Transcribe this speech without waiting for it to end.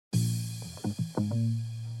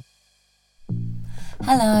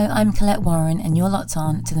Hello, I'm Colette Warren and you're locked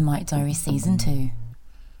on to the Mike Diary Season 2.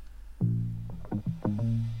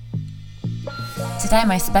 Today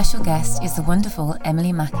my special guest is the wonderful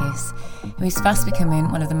Emily Makis, who is fast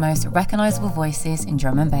becoming one of the most recognisable voices in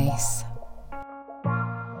drum and bass.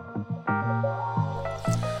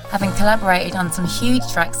 Having collaborated on some huge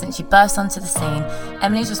tracks since she burst onto the scene,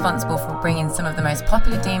 Emily is responsible for bringing some of the most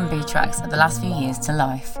popular D&B tracks of the last few years to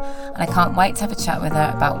life. And I can't wait to have a chat with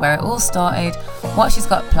her about where it all started, what she's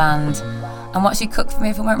got planned, and what she cooked for me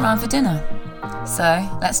if we went round for dinner. So,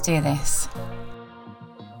 let's do this.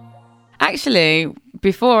 Actually,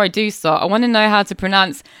 before I do start, I want to know how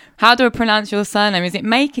do I pronounce your surname? Is it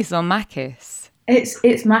Makis or Makis? It's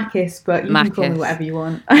Makis, but you can call me whatever you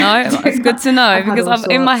want. No, it's good to know because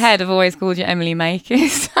in my head I've always called you Emily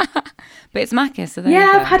Makis, but it's Makis. So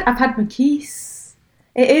I've had Makis.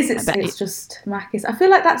 It's just Makis. I feel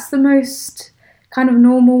like that's the most kind of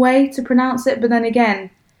normal way to pronounce it, but then again,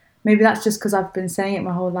 maybe that's just because I've been saying it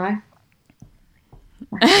my whole life.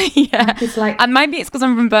 Yeah, and maybe it's because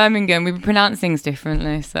I'm from Birmingham. We pronounce things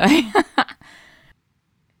differently, so.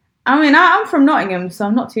 I mean, I'm from Nottingham, so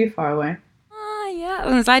I'm not too far away.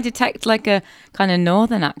 Yeah, I detect like a kind of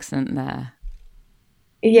northern accent there.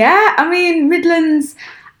 Yeah, I mean, Midlands,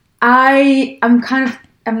 I'm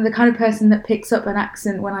the kind of person that picks up an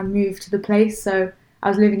accent when I move to the place. So I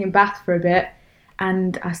was living in Bath for a bit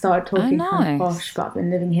and I started talking kind of posh, but I've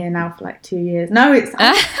been living here now for like 2 years. No, it's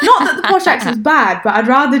not that the posh accent's bad, but I'd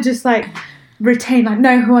rather just like retain, like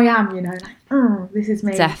know who I am, you know, like, this is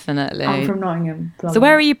me. Definitely. I'm from Nottingham. So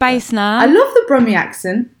where are you based now? I love the Brummie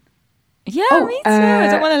accent. Yeah, me too.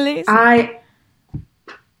 I don't want to lose it.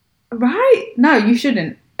 Right? No, you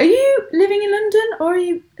shouldn't. Are you living in London or are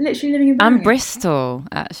you literally living in Birmingham? I'm Bristol,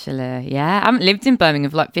 actually. Yeah, I haven't lived in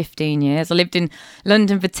Birmingham for like 15 years. I lived in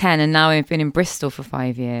London for 10 and now I've been in Bristol for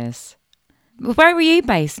 5 years. Where are you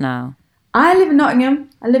based now? I live in Nottingham.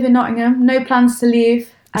 No plans to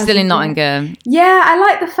leave. Still in Nottingham? Yeah, I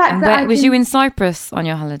like the fact that was you in Cyprus on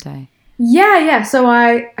your holiday? Yeah. So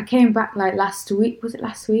I came back like last week. Was it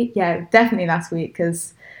last week? Yeah, definitely last week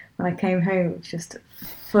because when I came home, it was just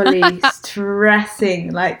fully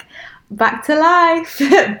stressing, like back to life,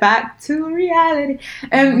 back to reality.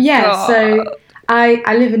 So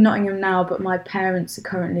I live in Nottingham now, but my parents are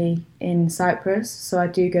currently in Cyprus, so I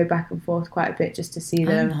do go back and forth quite a bit just to see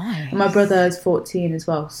them. Nice. And my brother is 14 as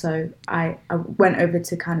well, so I went over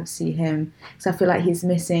to kind of see him because I feel like he's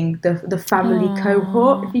missing the family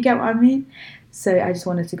cohort, if you get what I mean. So I just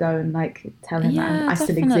wanted to go and like tell him that I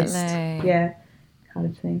still exist. Yeah, kind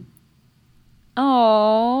of thing.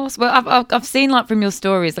 Oh, well, I've seen like from your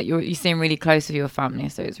stories that you seem really close with your family,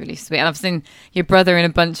 so it's really sweet. And I've seen your brother in a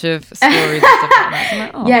bunch of stories and stuff like that. So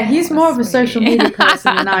I'm like, yeah, he's more of a social media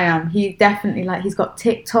person than I am. He definitely he's got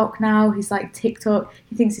TikTok now. He's like TikTok.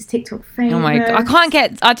 He thinks he's TikTok famous. Oh my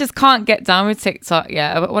God, I just can't get down with TikTok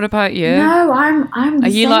yet. What about you? No, I'm. Are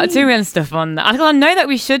you like doing stuff on that? I know that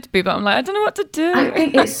we should be, but I'm like, I don't know what to do. I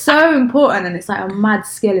think it's so important, and it's like a mad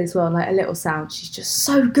skill as well. Like a little sound, she's just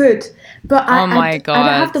so good. But oh my God, I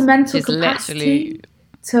don't have the mental capacity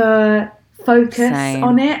to focus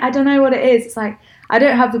on it. I don't know what it is. It's like I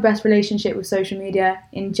don't have the best relationship with social media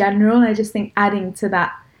in general, and I just think adding to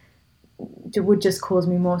that would just cause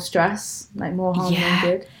me more stress, like more harm than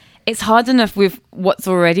good. It's hard enough with what's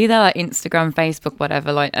already there, like Instagram, Facebook,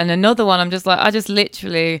 whatever. Like, and another one, I'm just like,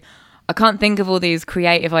 I can't think of all these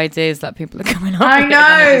creative ideas that people are coming up with. I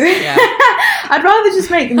know. I'd rather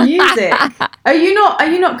just make music. Are you not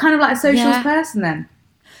kind of like a socials person then?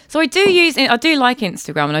 So I do like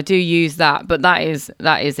Instagram and I do use that, but that is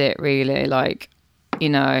it really, like, you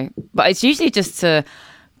know, but it's usually just to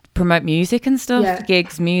promote music and stuff,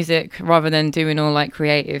 gigs, music, rather than doing all like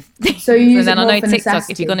creative things. So you use and then it more I know for TikTok,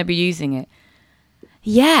 necessity. if you're going to be using it.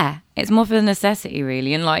 Yeah, it's more for the necessity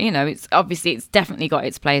really. And like, you know, it's definitely got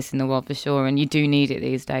its place in the world for sure. And you do need it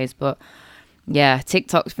these days. But yeah,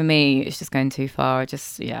 TikTok for me, it's just going too far. I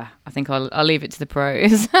think I'll leave it to the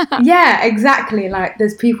pros. Yeah, exactly. Like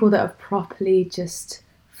there's people that have properly just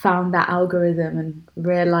found that algorithm and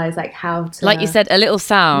realised like how to, like you said, a little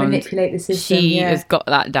sound, manipulate the system. She has got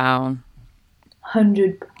that down.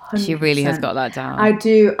 100%. She really has got that down. I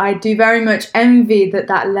do very much envy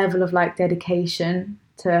that level of like dedication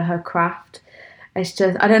to her craft. It's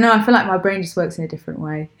just, I don't know, I feel like my brain just works in a different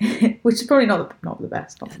way, which is probably not the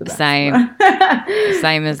best. Same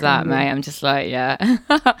as that, mate. I'm just like, yeah.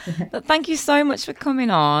 But thank you so much for coming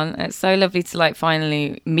on. It's so lovely to like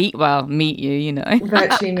finally meet you, you know.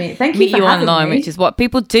 Virtually meet. Thank you meet for you having online, me. which is what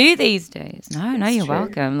people do these days. No, you're true.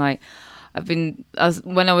 welcome. Like, when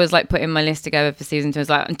I was like putting my list together for season 2, I was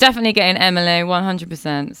like, I'm definitely getting Emily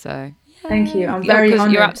 100%. So Thank you. I'm very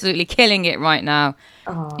honoured. You're absolutely killing it right now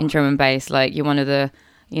in drum and bass. Like, you're one of the,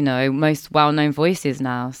 most well-known voices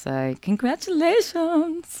now. So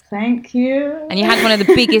congratulations. Thank you. And you had one of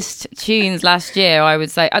the biggest tunes last year, I would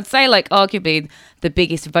say. I'd say, like, arguably the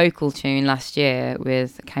biggest vocal tune last year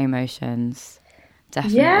with K-Motions.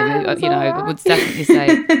 Definitely. Yeah, I would definitely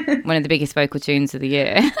say one of the biggest vocal tunes of the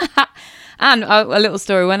year. And a little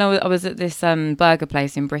story. When I was at this burger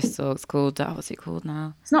place in Bristol, it's called, what's it called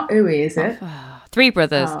now? It's not Ooey, is it? Three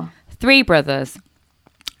Brothers. Oh. Three Brothers.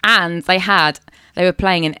 And they were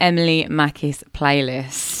playing an Emily Makis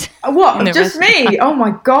playlist. What? Just me? Oh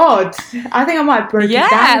my God. I think I might break it down.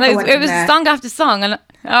 Yeah, it was song after song. And it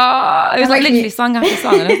was like literally song after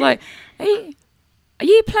song. And I was like, are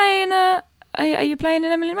you playing Are you playing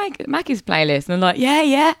an Emily Makis playlist? And I'm like,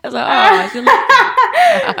 yeah. I was like, I should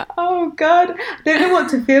look. Oh God, I don't know what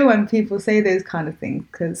to feel when people say those kind of things,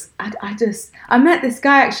 because I met this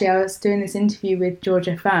guy actually. I was doing this interview with George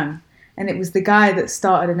FM, and it was the guy that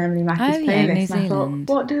started an Emily Makis playlist. And I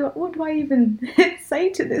thought, what do I even say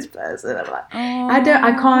to this person? I'm like, I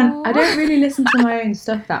don't really listen to my own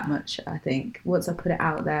stuff that much. I think once I put it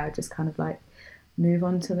out there, I just kind of like move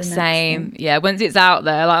on to the next thing. Yeah, once it's out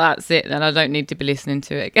there, like, that's it, then I don't need to be listening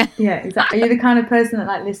to it again. Yeah, exactly. Are you the kind of person that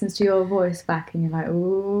like listens to your voice back and you're like,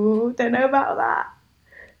 ooh, don't know about that?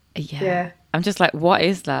 Yeah. I'm just like, what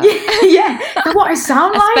is that? Yeah, what I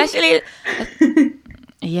sound like?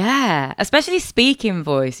 Especially speaking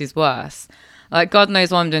voice is worse. Like, God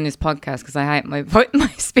knows why I'm doing this podcast, because I hate my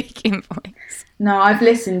speaking voice. No, I've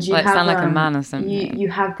listened. You sound like a man or something. You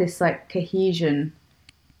have this like cohesion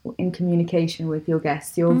in communication with your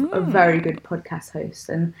guests. You're a very good podcast host,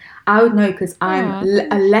 and I would know because I'm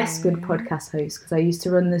a less good podcast host, because I used to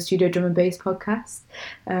run the Studio Drum and Bass podcast.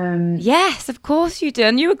 Yes, of course you do,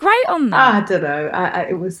 and you were great on that. I don't know.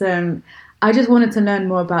 It was. I just wanted to learn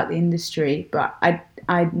more about the industry, but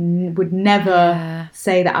I would never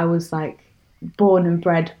say that I was like born and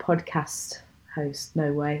bred podcast host.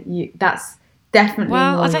 No way. That's definitely.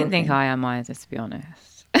 Well, I don't think I am either, to be honest.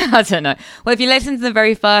 I don't know. Well, if you listen to the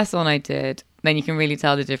very first one I did, then you can really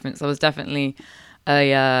tell the difference. I was definitely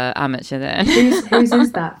a amateur then. Whose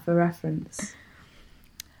is that for reference?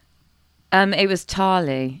 It was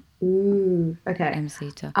Charlie. Ooh, okay.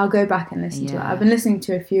 MC Tar. I'll go back and listen to it. I've been listening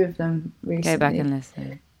to a few of them recently. Go back and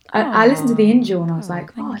listen. I listened to the Injure and I was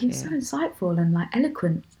like, he's so insightful and like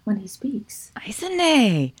eloquent when he speaks. Isn't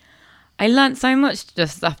he? I learnt so much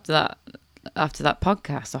just after that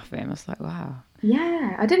podcast off him. I was like, wow.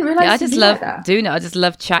 Yeah, I didn't realise. I just love doing it. I just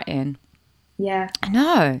love chatting. Yeah, I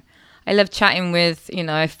know. I love chatting with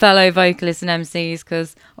fellow vocalists and MCs,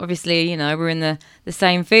 because obviously we're in the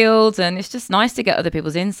same field, and it's just nice to get other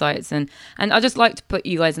people's insights, and I just like to put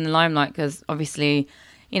you guys in the limelight, because obviously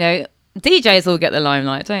DJs all get the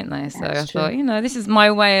limelight, don't they? So I thought this is my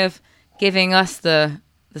way of giving us the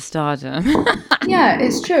stardom. Yeah,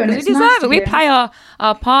 it's true, and we deserve it. We play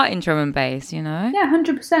our part in drum and bass, Yeah,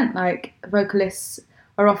 100%. Like, vocalists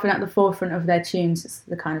are often at the forefront of their tunes. It's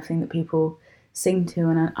the kind of thing that people sing to,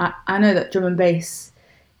 and I know that drum and bass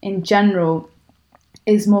in general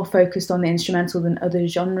is more focused on the instrumental than other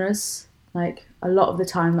genres. Like, a lot of the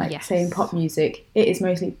time, say in pop music, it is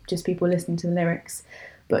mostly just people listening to the lyrics,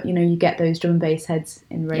 but you get those drum and bass heads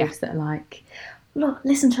in raves that are like, look,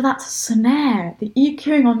 listen to that snare. The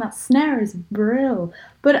EQing on that snare is brill.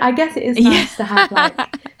 But I guess it is nice to have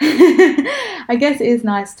I guess it is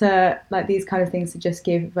nice to these kind of things to just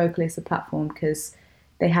give vocalists a platform, because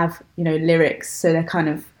they have lyrics, so they're kind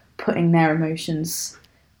of putting their emotions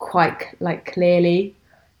quite clearly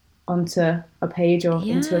onto a page or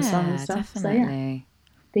into a song and stuff. Definitely.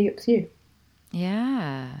 So big up to you.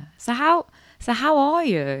 Yeah. So how are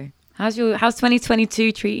you? How's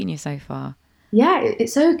 2022 treating you so far? Yeah,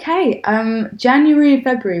 it's okay. January and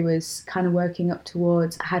February was kind of working up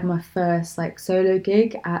towards. I had my first solo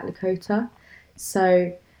gig at Lakota,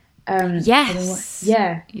 so yes,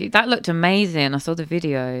 that looked amazing. I saw the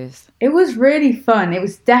videos. It was really fun. It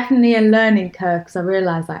was definitely a learning curve, because I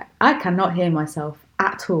realised I cannot hear myself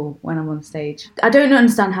at all when I'm on stage. I don't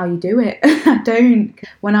understand how you do it. I don't.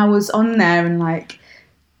 When I was on there and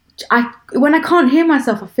when I can't hear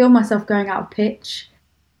myself, I feel myself going out of pitch.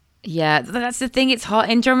 Yeah, that's the thing. It's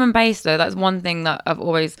hard in drum and bass, though. That's one thing that I've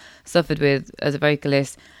always suffered with as a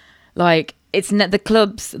vocalist. The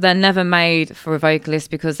clubs, they're never made for a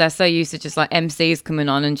vocalist, because they're so used to just MCs coming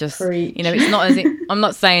on and just it's not as I'm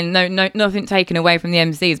not saying nothing taken away from the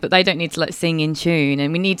MCs, but they don't need to sing in tune,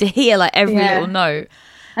 and we need to hear every little note.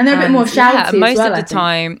 And they're a bit more shouty. Most of the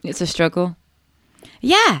time, it's a struggle.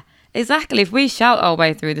 Yeah, exactly. If we shout our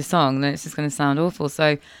way through the song, then it's just going to sound awful.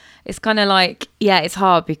 So it's kind of like, yeah, it's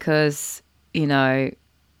hard because, you know,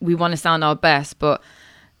 we want to sound our best, but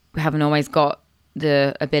we haven't always got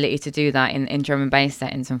the ability to do that in drum and bass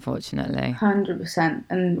settings, unfortunately. 100%.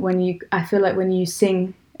 And I feel like when you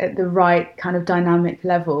sing at the right kind of dynamic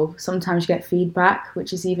level, sometimes you get feedback,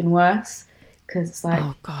 which is even worse, because it's like,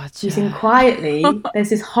 oh God, you sing quietly, there's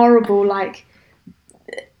this horrible like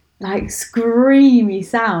screamy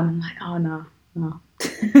sound. I'm like, oh no,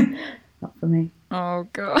 not for me. Oh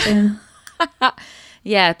God.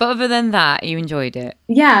 Yeah, but other than that, you enjoyed it.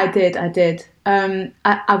 Yeah, I did.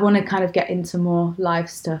 I want to kind of get into more live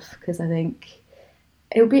stuff, because I think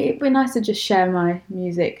it'd be nice to just share my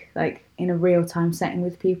music like in a real time setting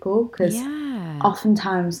with people, because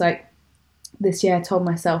oftentimes, like this year I told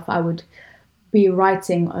myself I would be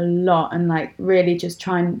writing a lot and like really just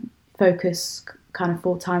try and focus kind of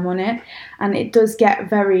full time on it, and it does get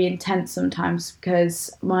very intense sometimes, because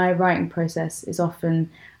my writing process is often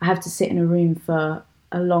I have to sit in a room for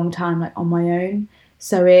a long time, like on my own,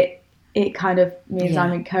 so it kind of means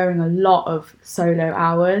I'm incurring a lot of solo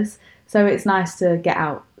hours, so it's nice to get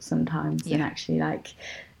out sometimes and actually like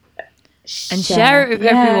share it with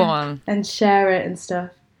everyone and share it and stuff,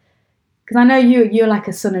 because I know you're like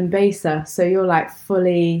a sun and basser, so you're like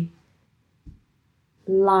fully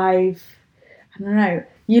live. I don't know,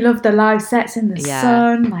 you love the live sets in the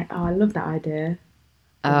sun, like, oh, I love that idea.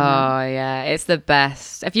 Oh yeah, it's the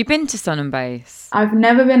best. Have you been to Sun and Bass? I've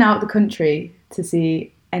never been out the country to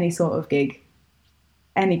see any sort of gig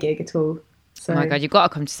at all. So. Oh my God, you've got to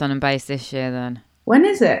come to Sun and Bass this year then. When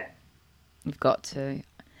is it? You've got to.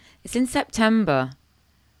 It's in September.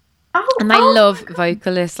 Oh, and they love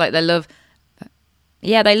vocalists, like they love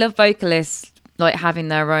vocalists like having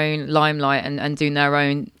their own limelight and doing their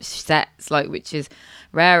own sets, like, which is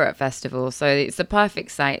rare at festivals. So it's a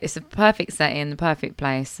perfect setting, the perfect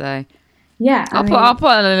place. So yeah, I'll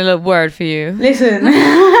put in a little word for you. Listen,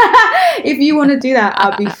 if you want to do that,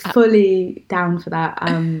 I'll be fully down for that.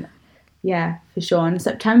 Yeah, for sure. And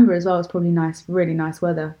September as well is probably nice, really nice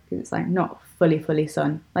weather, because it's like not fully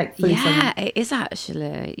sun, like fully sun. Yeah, it is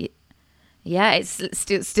actually. Yeah, it's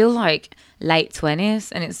still like late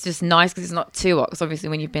 20s, and it's just nice because it's not too hot. Because obviously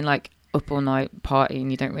when you've been like up all night partying,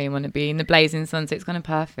 you don't really want to be in the blazing sun, so it's kind of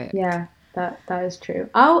perfect. Yeah, that is true.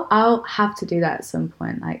 I'll have to do that at some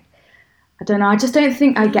point. Like, I don't know, I just don't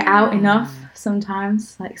think I get out enough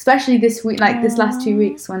sometimes. Like, especially this week, like this last 2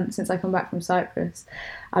 weeks since I come back from Cyprus,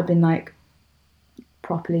 I've been like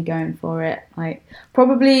properly going for it. Like,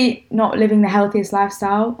 probably not living the healthiest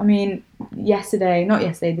lifestyle. I mean,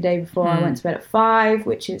 the day before, I went to bed at 5,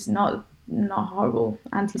 which is not horrible,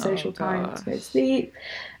 antisocial time to go to sleep.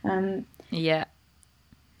 Yeah.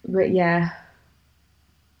 But yeah,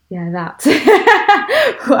 that.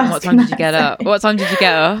 What time did you get up? What time did you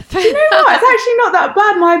get up? Do you know what? It's actually not that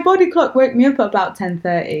bad. My body clock woke me up at about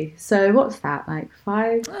 10:30. So what's that, like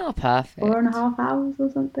 5? Oh, perfect. 4.5 hours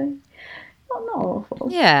or something. Not awful.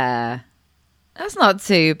 Yeah, that's not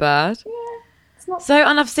too bad. Yeah. Not... So,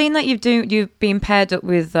 and I've seen that you've been paired up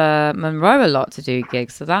with Monroe a lot to do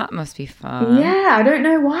gigs, so that must be fun. Yeah, I don't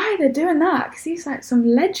know why they're doing that, because he's like some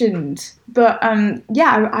legend. But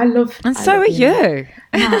yeah, I love. And so are you.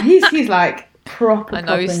 Yeah, he's like proper. I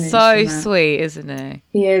know, he's so sweet, isn't he?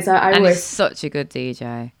 He is. I and always... he's such a good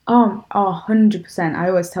DJ. 100%. I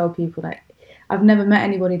always tell people that I've never met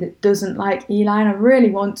anybody that doesn't like Eli, and I really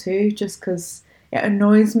want to, just because it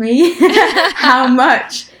annoys me how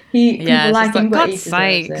much. People like him, but God's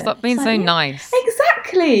sake, stop being so nice.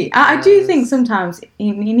 Exactly. I do think sometimes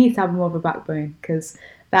he needs to have more of a backbone, because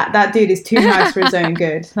that dude is too nice for his own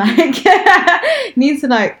good. Like, he needs to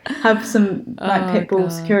like have some like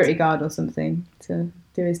pitbull security guard or something to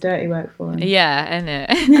do his dirty work for him. Yeah,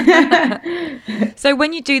 innit? So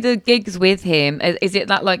when you do the gigs with him, is it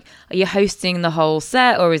that like, are you hosting the whole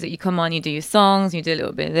set, or is it you come on, you do your songs, you do a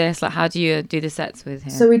little bit of this? Like, how do you do the sets with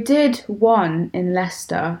him? So we did one in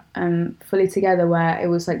Leicester, fully together, where it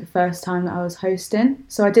was like the first time that I was hosting.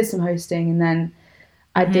 So I did some hosting, and then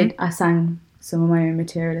I sang some of my own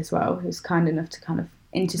material as well. He was kind enough to kind of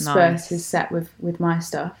intersperse his set with my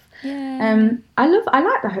stuff. Yeah. I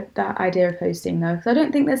like that idea of hosting though, because I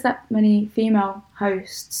don't think there's that many female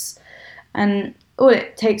hosts, and all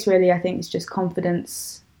it takes really, I think, is just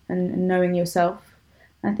confidence and knowing yourself.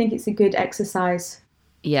 I think it's a good exercise.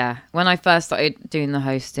 Yeah, when I first started doing the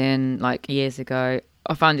hosting like years ago,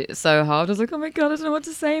 I found it so hard. I was like, oh my God, I don't know what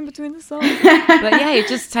to say in between the songs. But yeah, it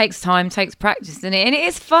just takes time, takes practice, and it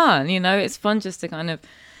is fun. You know, it's fun just to kind of,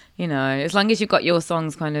 you know, as long as you've got your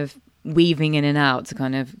songs kind of weaving in and out to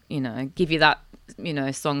kind of, you know, give you that, you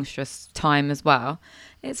know, songstress time as well.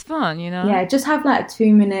 It's fun, you know. Yeah, just have like a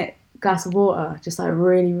 2-minute glass of water, just like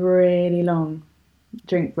really, really long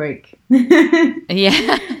drink break.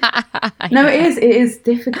 Yeah. No, it is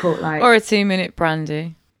difficult. Like, or a 2-minute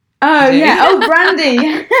brandy. Oh yeah, oh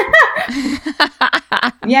brandy.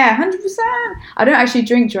 Yeah, 100%. I don't actually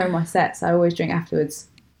drink during my sets. I always drink afterwards.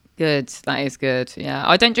 Good, that is good. Yeah,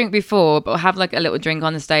 I don't drink before, but I'll have like a little drink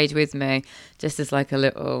on the stage with me, just as like a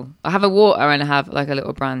little. I have a water and I have like a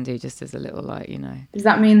little brandy, just as a little, like, you know. Does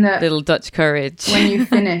that mean that little Dutch courage? when you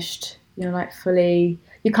finished, you're like fully,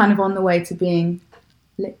 you're kind of on the way to being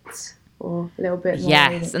lit or a little bit more?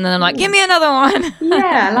 Yes, lit? and then I'm like, give me another one.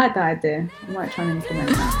 Yeah, I like that idea. I might try and implement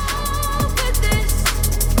that.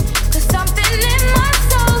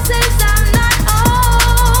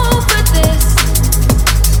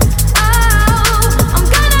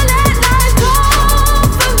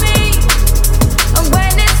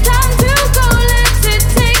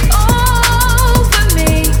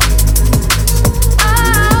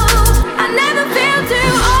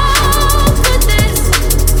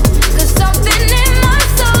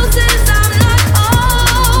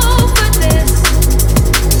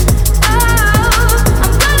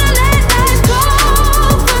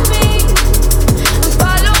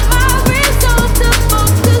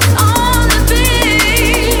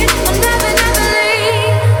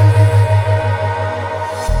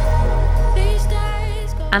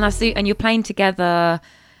 And I see, and you're playing together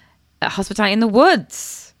at Hospitality in the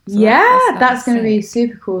Woods. So Yeah, that's going to be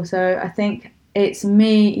super cool. So I think it's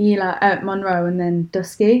me, Eli, Monroe, and then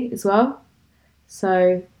Dusky as well.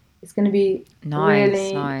 So it's going to be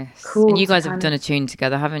really cool. And you guys have done a tune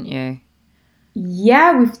together, haven't you?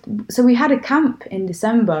 Yeah, we had a camp in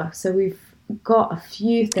December, so we've got a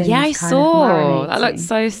few things. Yeah, I saw. That looked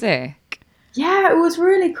so sick. Yeah, it was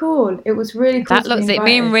really cool. It was really cool. That looks it.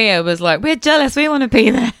 Me and Ria was like, we're jealous. We want to be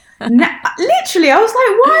there. Literally, I was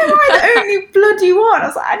like, why am I the only bloody one? I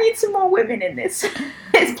was like, I need some more women in this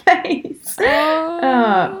place.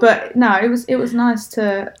 But no, it was nice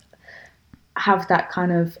to have that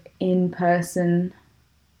kind of in-person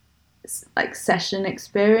like session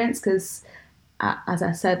experience, because as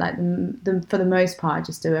I said, like for the most part, I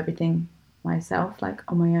just do everything myself, like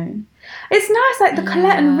on my own. It's nice, like the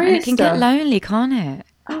Colette and Ria it can get lonely, can't it?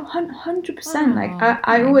 Oh, 100%. Like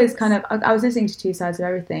I always kind of, I was listening to Two Sides of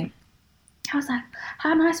Everything. I was like,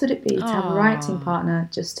 how nice would it be to have a writing partner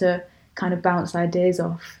just to kind of bounce ideas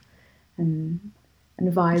off and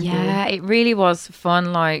vibe. Yeah, it really was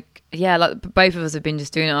fun. Like, yeah, like both of us have been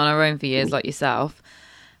just doing it on our own for years, like yourself.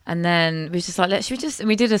 And then we was just like, and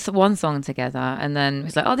we did one song together, and then it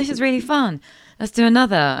was like, oh, this is really fun. Let's do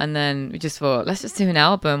another. And then we just thought, let's just do an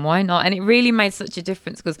album. Why not? And it really made such a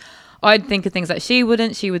difference, because I'd think of things that she would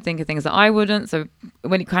think of things that I wouldn't. So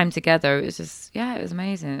when it came together, it was just, yeah, it was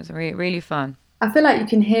amazing. It was really, really fun. I feel like you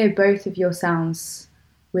can hear both of your sounds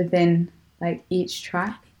within like each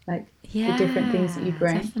track, like the different things that you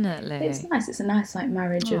bring. Definitely. It's nice. It's a nice like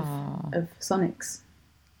marriage of sonics.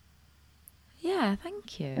 Yeah,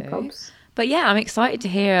 thank you. But yeah, I'm excited to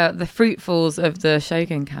hear the fruitfuls of the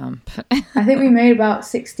Shogun camp. I think we made about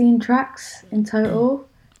 16 tracks in total.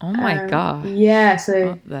 Oh my God. Yeah,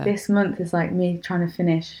 so this month is like me trying to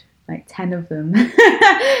finish like 10 of them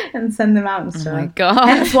and send them out and stuff. Oh my God.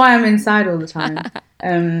 That's why I'm inside all the time.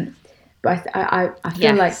 But I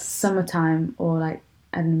feel like summertime, or like,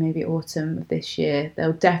 I don't know, maybe autumn of this year,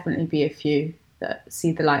 there'll definitely be a few that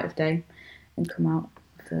see the light of day and come out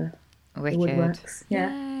of the woodworks.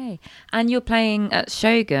 Yeah. Yay. And you're playing at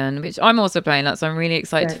Shogun, which I'm also playing at, so I'm really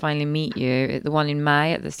excited to finally meet you at the one in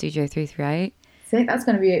May at the Studio 338. Sick. That's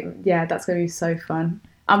going to be so fun.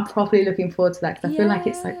 I'm properly looking forward to that, because I feel like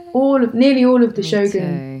it's like nearly all of the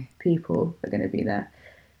Shogun people are going to be there.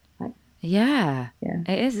 Like, yeah,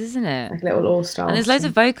 it is, isn't it? Like little all-stars. And there's loads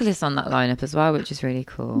of vocalists on that lineup as well, which is really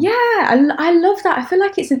cool. Yeah, I love that. I feel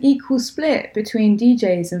like it's an equal split between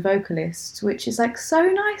DJs and vocalists, which is like so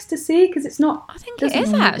nice to see, because it's not. I think it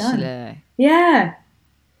is actually. Yeah,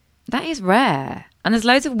 that is rare. And there's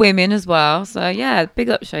loads of women as well. So, yeah, big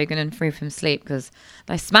up Shogun and Free From Sleep, because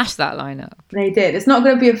they smashed that lineup. They did. It's not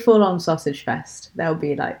going to be a full-on sausage fest. There'll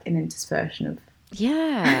be, like, an interspersion of...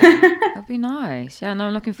 Yeah, that'll be nice. Yeah, no,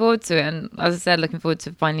 I'm looking forward to it. And as I said, looking forward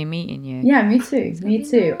to finally meeting you. Yeah, me too. Me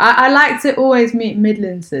too. Nice. I like to always meet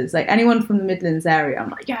Midlandsers. Like, anyone from the Midlands area,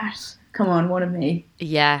 I'm like, yes, come on, one of me.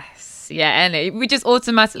 Yes. Yeah, and we just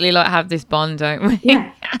automatically, like, have this bond, don't we?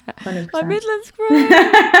 Yeah, 100%. My Midlands crew.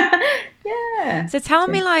 Yeah. So tell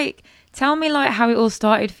me how it all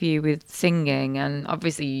started for you with singing. And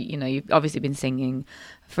obviously, you know, you've obviously been singing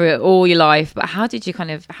for all your life, but how did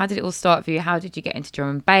it all start for you? How did you get into drum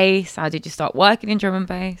and bass? How did you start working in drum and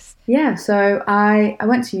bass? Yeah, so I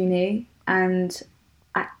went to uni, and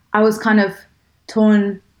I was kind of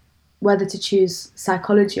torn whether to choose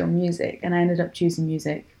psychology or music, and I ended up choosing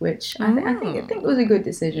music, which I think was a good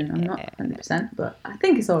decision. I'm not 100%, but I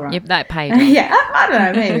think it's all right. Yep, that paid off. Yeah, I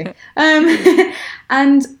don't know, maybe.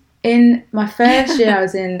 And in my first year, I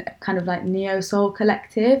was in kind of like Neo Soul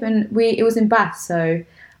Collective, and it was in Bath, so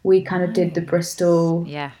we kind of did the Bristol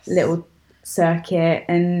little circuit,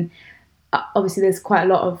 and obviously there's quite a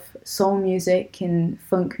lot of soul music and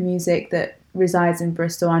funk music that resides in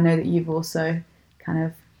Bristol. I know that you've also kind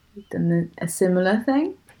of done a similar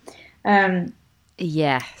thing.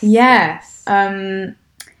 Yes. And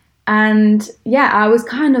yeah, I was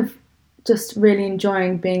kind of just really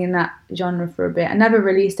enjoying being in that genre for a bit. I never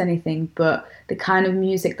released anything, but the kind of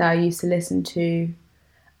music that I used to listen to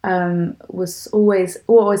was always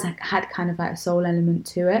had kind of like a soul element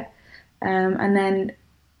to it. And then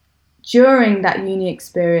during that uni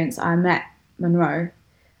experience, I met Monroe,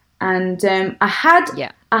 and I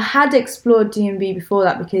had explored D&B before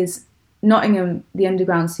that, because Nottingham, the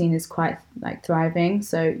underground scene is quite like thriving.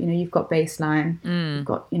 So, you know, you've got Baseline, you've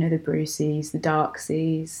got, you know, the Bruceys, the Dark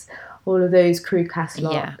Seas, all of those crew cast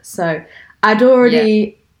lot. Yeah. So I'd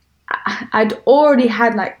already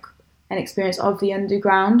had like an experience of the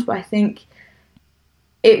underground, but I think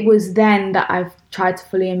it was then that I've tried to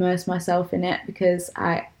fully immerse myself in it, because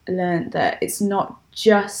I learned that it's not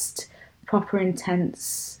just proper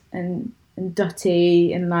intense and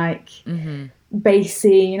dutty and like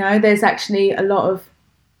bassy, you know. There's actually a lot of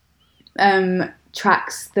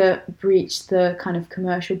tracks that breach the kind of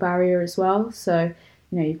commercial barrier as well. So,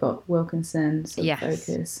 you know, you've got Wilkinson,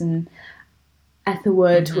 Focus, and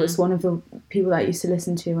Ethelwood was one of the people that I used to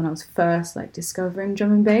listen to when I was first like discovering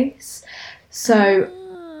drum and bass. So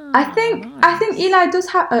I think Eli does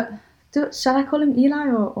have shall I call him Eli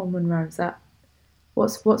or Monroe? Is that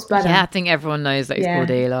what's better? Yeah, I think everyone knows that he's called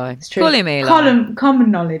Eli. It's true. Call him Eli.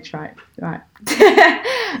 Common knowledge, right?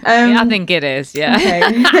 I think it is. Yeah.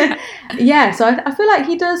 Okay. Yeah. So I feel like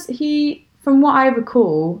he from what I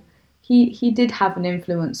recall, he did have an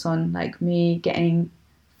influence on like me getting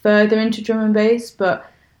further into drum and bass,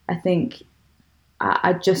 but I think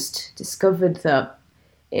I just discovered that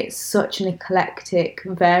it's such an eclectic,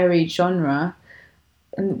 varied genre,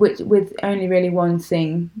 and with only really one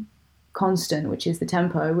thing constant, which is the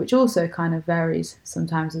tempo, which also kind of varies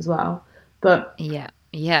sometimes as well. But yeah,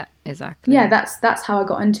 exactly. Yeah, that's how I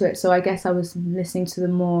got into it. So I guess I was listening to the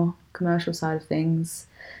more commercial side of things.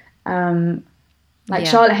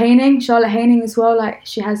 Charlotte Haining as well. Like,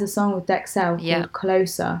 she has a song with Dexel called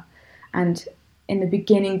Closer, and in the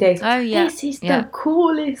beginning days, this is the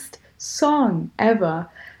coolest song ever.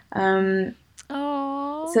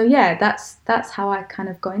 So yeah, that's how I kind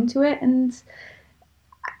of got into it, and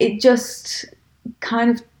it just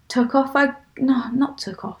kind of took off. Not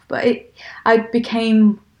took off, but I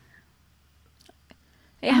became.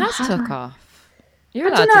 It has took off. You're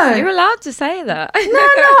allowed to say that. No,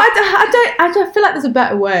 I don't feel like there's a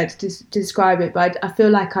better word to describe it, but I feel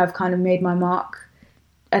like I've kind of made my mark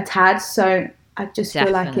a tad. So I just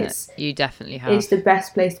feel like you definitely have. It's the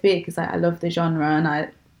best place to be, because I love the genre, and I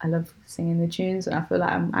love singing the tunes, and I feel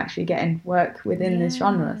like I'm actually getting work within this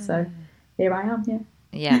genre. So here I am.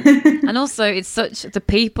 Yeah. And also it's such the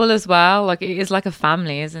people as well, like it is like a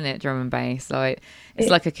family, isn't it? Drum and bass, like it's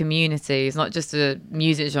like a community. It's not just a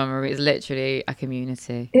music genre, it's literally a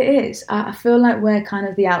community. It is. I feel like we're kind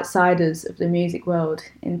of the outsiders of the music world,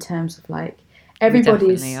 in terms of like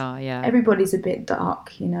everybody's a bit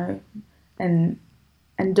dark, you know, and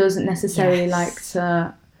doesn't necessarily like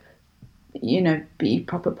to, you know, be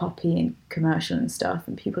proper poppy and commercial and stuff,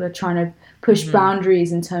 and people are trying to push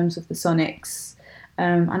boundaries in terms of the sonics.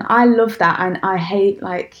 And I love that, and I hate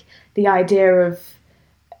like the idea of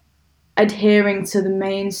adhering to the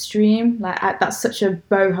mainstream. Like, that's such a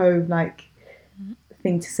boho like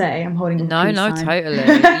thing to say. I'm holding a peace sign. Totally.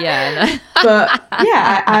 Yeah. But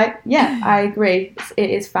I agree. It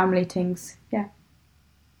is family things. Yeah.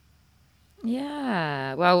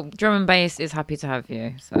 Yeah. Well, drum and bass is happy to have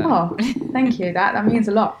you. So. Oh, thank you. That means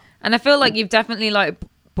a lot. And I feel like you've definitely like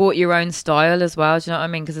brought your own style as well. Do you know what I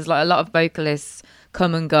mean? Because there's like a lot of vocalists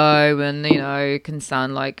come and go, and you know, can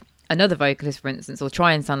sound like another vocalist, for instance, or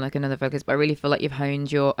try and sound like another vocalist, but I really feel like you've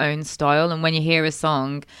honed your own style, and when you hear a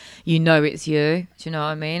song, you know it's you. Do you know what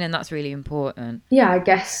I mean? And that's really important. Yeah, I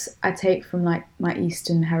guess I take from like my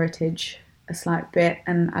Eastern heritage a slight bit,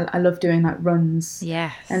 and I love doing like runs.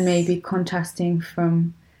 Yes. And maybe contrasting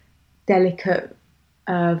from delicate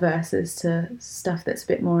verses to stuff that's a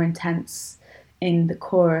bit more intense in the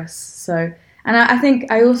chorus. So, and I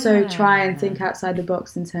think I also try and think outside the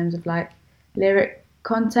box in terms of like lyric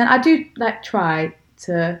content. I do like try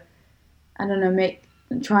to, I don't know, make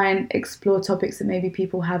try and explore topics that maybe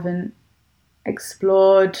people haven't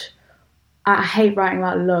explored. I hate writing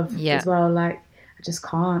about love as well. Like, I just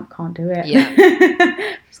can't do it.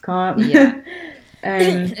 Yeah. Just can't. Yeah.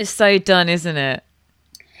 It's so done, isn't it?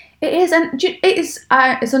 It is, and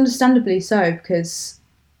it's understandably so, because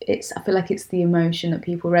I feel like it's the emotion that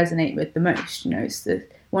people resonate with the most. You know, it's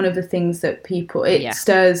one of the things that it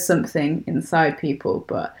stirs something inside people.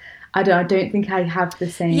 But I don't think I have the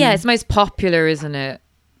same. Yeah, it's most popular, isn't it?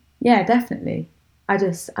 Yeah, definitely. I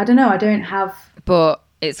don't know. I don't have. But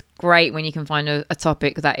it's great when you can find a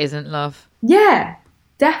topic that isn't love. Yeah,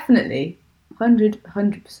 definitely,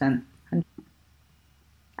 100%.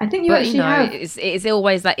 I think you actually have. It's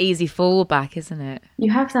always that easy fallback, isn't it? You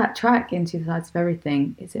have that track in Two Sides of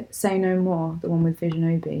Everything. Is it Say No More, the one with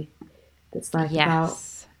Vision Obi? That's like about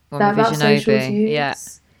social views. Yeah.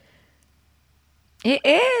 It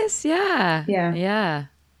is, yeah. Yeah. Yeah.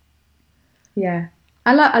 Yeah.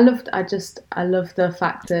 I love the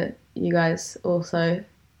fact that you guys also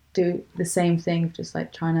do the same thing, just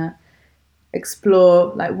like trying to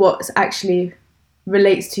explore like what actually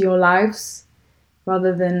relates to your lives,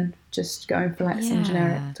 rather than just going for like some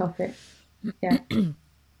generic topic. Yeah.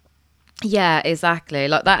 Yeah, exactly.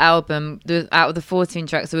 Like that album, out of the 14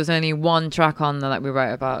 tracks, there was only one track on there that we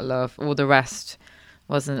wrote about love. All the rest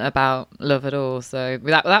wasn't about love at all. So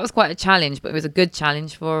that was quite a challenge, but it was a good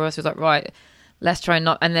challenge for us. It was like, right, let's try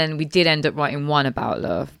not. And then we did end up writing one about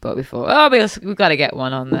love, but we thought, we've got to get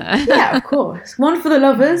one on there. Yeah, of course, one for the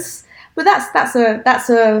lovers. But that's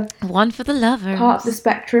a one for the lovers, part of the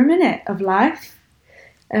spectrum, innit, of life.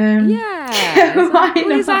 Yeah,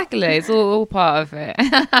 exactly. It's all part of it.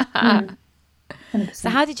 100%. So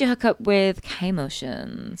how did you hook up with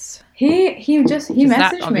K-Motions? He messaged me.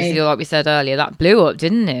 Obviously, like we said earlier, that blew up,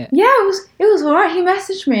 didn't it? Yeah, it was all right. He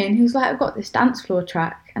messaged me and he was like, I've got this dance floor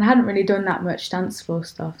track, and I hadn't really done that much dance floor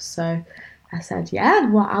stuff, so I said, yeah,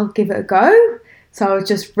 well, I'll give it a go. So I was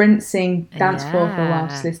just rinsing dance floor for a while,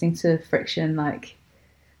 just listening to Friction, like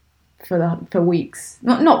for weeks,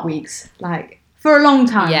 not weeks, like for a long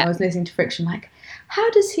time. I was listening to Friction, like, how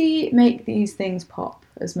does he make these things pop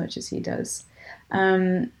as much as he does?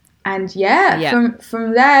 And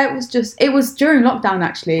from there it was during lockdown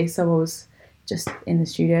actually, so I was just in the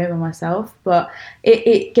studio by myself, but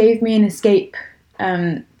it gave me an escape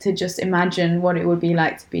to just imagine what it would be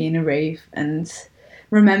like to be in a rave and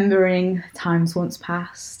remembering times once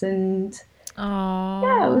past, and it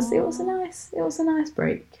was a nice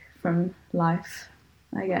break from life,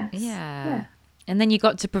 I guess. Yeah. And then you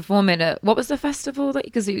got to perform it at, what was the festival?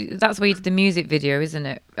 Because that's where you did the music video, isn't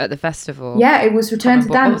it? At the festival. Yeah, it was Return to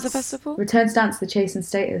Dance. What was the festival? Return to Dance, the Chase and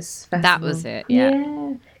Status festival. That was it,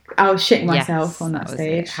 yeah. I was shitting myself on that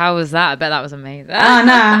stage. How was that? I bet that was amazing. Oh,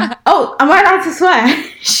 nah. Oh, am I allowed to swear?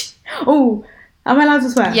 Oh, am I allowed to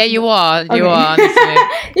swear? Yeah, you are. You are, honestly.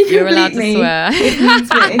 You're allowed to swear.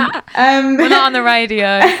 We're not on the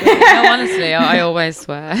radio. So, no, honestly, I always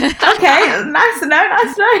swear. Okay, nice to know.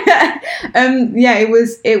 Yeah, it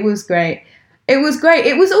was great. It was great.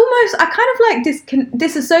 It was almost, I kind of like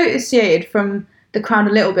disassociated from the crowd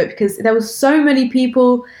a little bit, because there was so many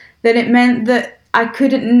people that it meant that I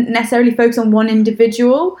couldn't necessarily focus on one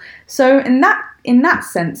individual. So in that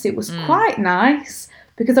sense, it was quite nice,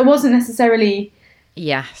 because I wasn't necessarily...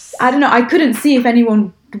 Yes. I don't know, I couldn't see if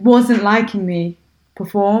anyone wasn't liking me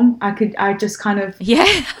perform. I just kind of... Yeah.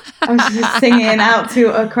 I was just singing out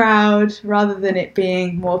to a crowd rather than it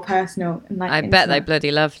being more personal. And like, I bet they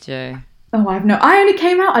bloody loved you. Oh, I only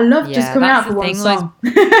came out. I loved just coming out for one song.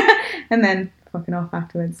 And then fucking off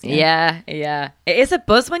afterwards. Yeah. It is a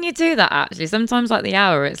buzz when you do that, actually. Sometimes like the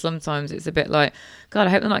hour, sometimes it's a bit like, God, I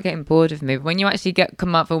hope they're not getting bored of me. But when you actually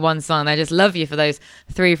come up for one song, they just love you for those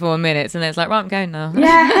 3-4 minutes, and then it's like, right, I'm going now.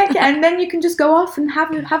 Yeah, heck yeah. And then you can just go off and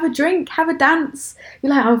have a drink, have a dance.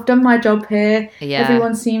 You're like, I've done my job here. Yeah.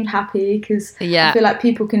 Everyone seemed happy, because I feel like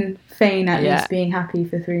people can feign at least being happy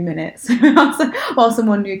for 3 minutes while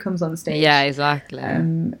someone new comes on stage. Yeah, exactly.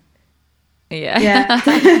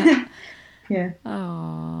 Yeah. Yeah.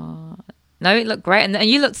 Oh no, it looked great, and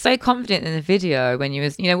you looked so confident in the video when you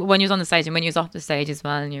was on the stage, and when you was off the stage as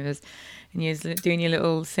well, and you was doing your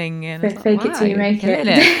little singing. Fake it till you make it.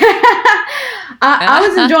 I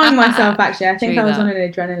was enjoying myself, actually. I think I was on an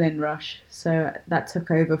adrenaline rush, so that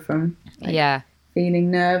took over from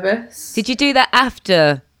feeling nervous. Did you do that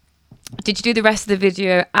after? Did you do the rest of the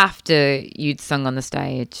video after you'd sung on the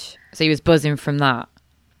stage? So you was buzzing from that?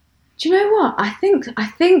 Do you know what? I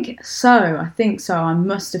think so. I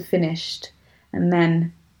must have finished, and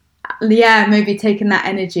then maybe taken that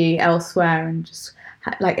energy elsewhere and just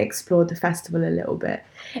like explored the festival a little bit.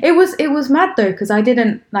 It was mad though, because I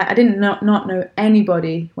didn't not know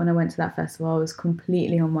anybody when I went to that festival. I was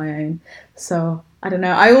completely on my own, so I don't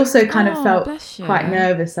know. I also kind of felt quite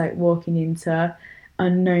nervous, like walking into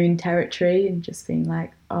unknown territory and just being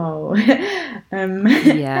like, oh, hello, I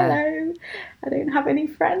don't have any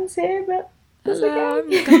friends here, but hello,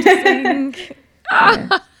 okay. I'm going to sing.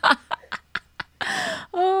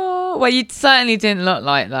 Oh, well, you certainly didn't look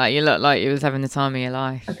like that. You looked like you was having the time of your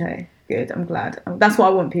life. Okay, good. I'm glad. That's what I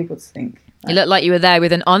want people to think. You looked like you were there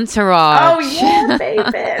with an entourage. Oh yeah,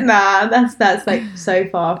 baby. Nah, that's like so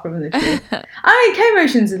far from the truth. I mean,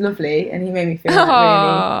 K-Motions is lovely, and he made me feel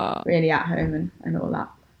like really at home and all that.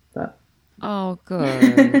 But oh,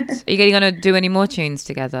 good. Are you going to do any more tunes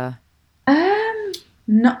together?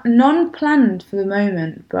 None planned for the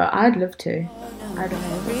moment, but I'd love to. I don't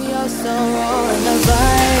know.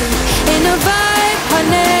 In a vibe,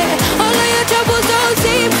 honey. All of your troubles don't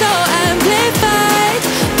seem so amplified.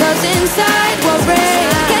 Cause inside we're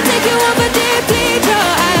brave. Can't take you over deeply, your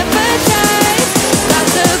appetite.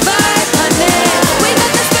 That's the vibe, honey. We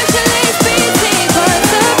got the specialist beating for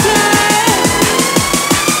supply.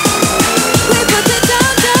 We put it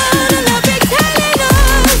down and I'll be telling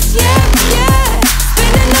us, yeah.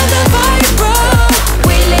 Spinning on the vibe, bro.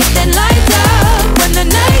 We lit and light up. When the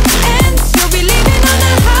night ends, you'll be leaving on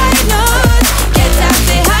a high note. Get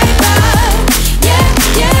taxi hyper, yeah.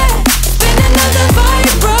 Spinning on the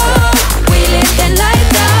vibe, bro. We lit and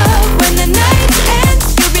light up. When the night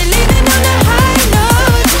ends, you'll be leaving on a high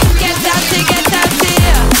note. Get taxi,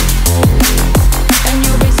 and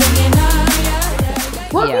you'll be singing,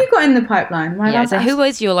 What have you got in the pipeline? So who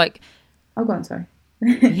was your like? Oh, go on, sorry.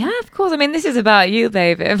 Yeah, of course. I mean, this is about you,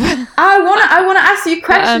 baby. I wanna ask you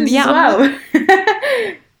questions as well.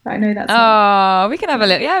 I know that's. Oh, we can have a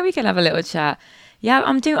little. Yeah, we can have a little chat. Yeah,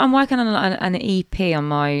 I'm working on an EP on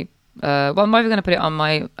my. Well, I'm either going to put it on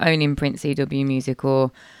my own imprint CW Music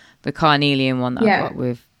or the Carnelian one that I've got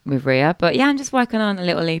with Rhea. But yeah, I'm just working on a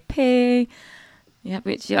little EP. Yeah,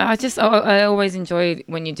 which I always enjoy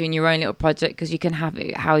when you're doing your own little project, because you can have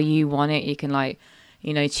it how you want it. You can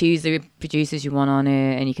choose the producers you want on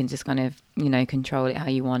it, and you can just kind of, control it how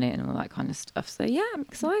you want it and all that kind of stuff. So yeah, I'm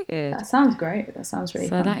excited. That sounds great. That sounds really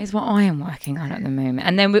fun. So that is what I am working on at the moment.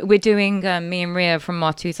 And then we're doing, me and Rhea from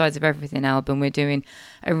our Two Sides of Everything album, we're doing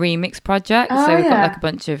a remix project. So we've got like a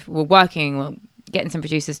bunch of, we're getting some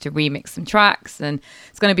producers to remix some tracks, and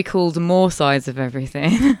it's going to be called More Sides of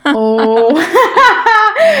Everything. Oh,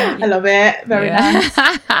 I love it. Very nice.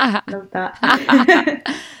 Love that.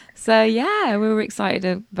 So yeah, we were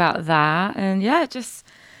excited about that, and yeah, just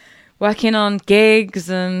working on gigs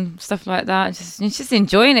and stuff like that. Just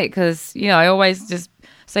enjoying it, because I always just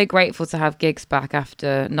so grateful to have gigs back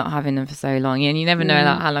after not having them for so long, and you never know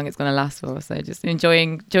how long it's going to last for. So just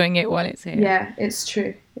enjoying it while it's here. Yeah, it's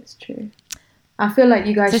true. It's true. I feel like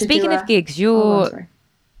you guys. So speaking of gigs, you're.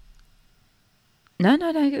 No,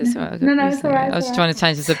 it's all right. No, it's all right. I was just trying to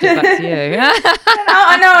change the subject back to you.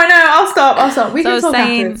 I know. I'll stop. We can talk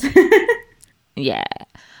afterwards. Yeah.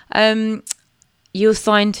 You're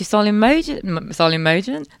signed to Soul in Motion agency,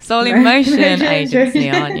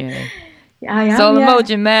 aren't you? Yeah, I am. Soul in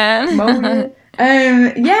Motion, man.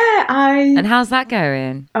 And how's that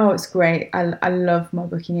going? Oh, it's great. I love my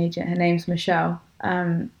booking agent. Her name's Michelle.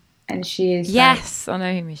 And she is. Yes, I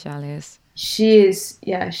know who Michelle is. She is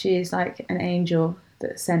like an angel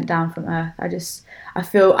that's sent down from earth. I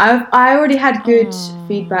feel I already had good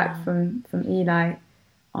feedback from Eli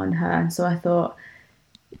on her, and so I thought,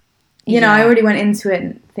 I already went into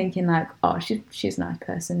it thinking like, oh, she's a nice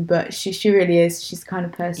person, but she really is. She's the kind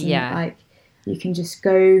of person that, like, you can just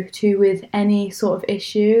go to with any sort of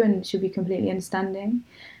issue, and she'll be completely understanding.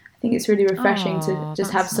 I think it's really refreshing to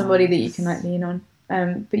just have somebody that you can like lean on.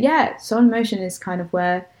 But yeah, Soul in Motion is kind of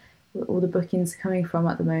where all the bookings are coming from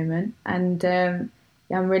at the moment, and I'm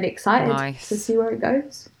really excited to see where it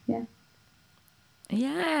goes.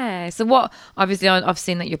 So what, obviously I've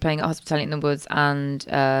seen that you're playing at Hospitality in the Woods and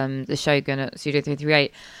the Shogun at Studio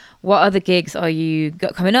 338. What other gigs are you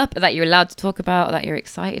got coming up that you're allowed to talk about, or that you're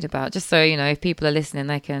excited about, just so if people are listening,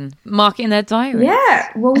 they can mark it in their diary?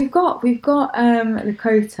 Well, we've got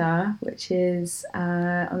Lakota, which is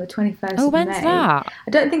on the 21st of May. When's that?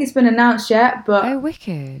 I don't think it's been announced yet, but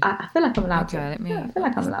wicked. I feel like I'm allowed to. I feel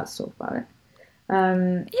like I'm allowed to talk about it.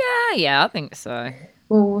 I think so.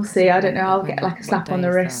 Well, we'll see. I don't know. I'll get like a slap on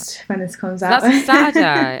the wrist when this comes out. That's a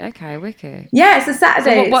Saturday. Okay, wicked. Yeah, it's a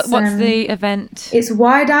Saturday. So what's the event? It's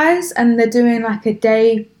Wide Eyes, and they're doing like a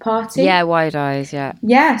day party. Yeah, Wide Eyes. Yeah.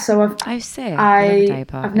 Yeah. So sick.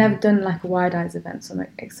 I've never done like a Wide Eyes event, so I'm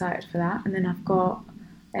excited for that. And then I've got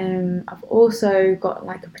I've also got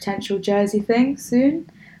like a potential Jersey thing soon,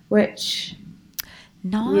 which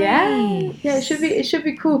Nice. yeah, it should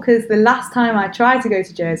be cool because the last time I tried to go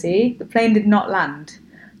to Jersey, the plane did not land.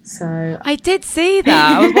 So I did see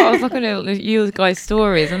that. I was looking at you guys'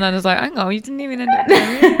 stories, and then I was like, hang on, you didn't even end up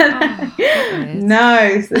going. Oh, weird.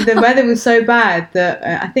 no, so the weather was so bad that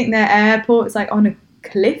I think their airport is like on a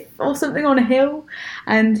cliff or something on a hill,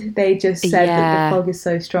 and they just said that the fog is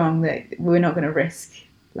so strong that we're not going to risk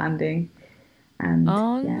landing. And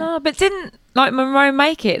no, but didn't like Monroe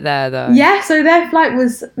make it there though? Yeah, so their flight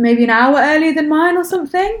was maybe an hour earlier than mine or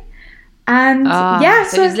something. And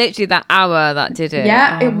so it was literally that hour that did it.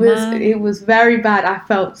 Yeah, it was very bad. I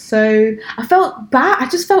felt bad. I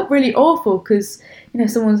just felt really awful because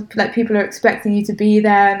someone's like, people are expecting you to be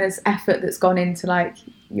there, and there's effort that's gone into like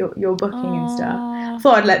your booking and stuff. I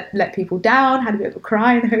thought I'd let people down. Had a bit of a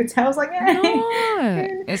cry in the hotel. I was like,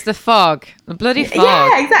 no, it's the fog, the bloody fog.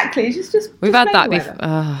 Yeah, exactly. Just we've had that before.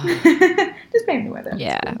 Just blame the weather.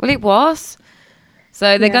 Yeah, well, it was.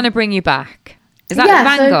 So they're going to bring you back. Is that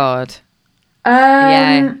Vanguard?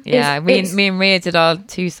 Me and Ria did our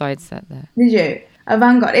 2-side set there. Did you? A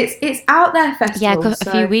Vanguard. It's out there festival. Yeah,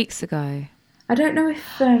 a few weeks ago. I don't know if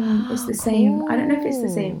it's the same. I don't know if it's the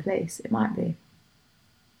same place. It might be.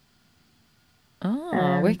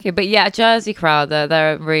 Wicked. But yeah, Jersey crowd,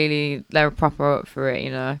 they're proper up for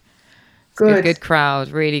it, Good crowd,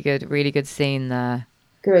 really good scene there.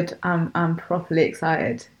 Good. I'm properly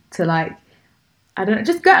excited to like, I don't know,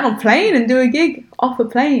 just get on a plane and do a gig off a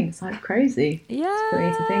plane. It's like crazy. Yeah. It's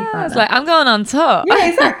crazy to think about. It's like, I'm going on tour. Yeah,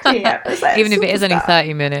 exactly. Yeah. Like, even if it is only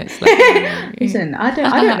 30 minutes. Listen, I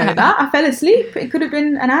don't know that. I fell asleep. It could have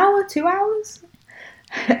been an hour, 2 hours.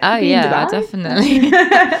 Oh yeah, definitely.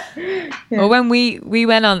 Yeah. Well, when we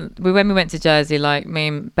went to Jersey, like me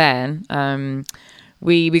and Ben,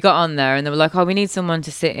 we got on there and they were like, oh, we need someone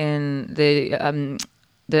to sit in the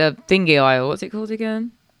thingy aisle. What's it called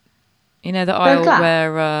again? The aisle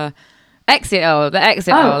where exit aisle. The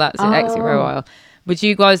exit aisle. That's it. Exit row aisle. Would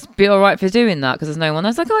you guys be all right for doing that? Because there's no one. I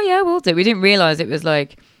was like, oh yeah, we'll do. We didn't realise it was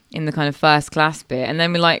like in the kind of first class bit, and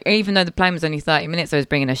then we like, even though the plane was only 30 minutes, I was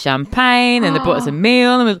bringing us champagne and they brought us a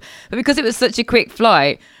meal, but because it was such a quick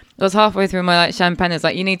flight, I was halfway through my like champagne. I was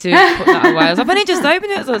like, you need to put that away. I was like, I need to just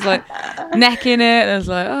open it. So I was like necking it, and I was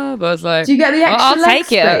like, but I was like, do you get the extra I'll take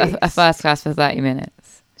space? it a first class for 30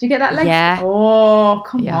 minutes. Do you get that leg? Yeah. Oh,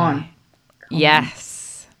 come on.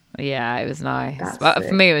 Yes. Yeah, it was nice. But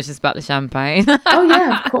for me, it was just about the champagne. Oh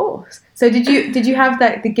yeah, of course. So did you have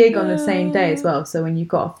the gig on the same day as well? So when you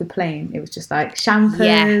got off the plane, it was just like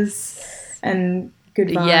champers and good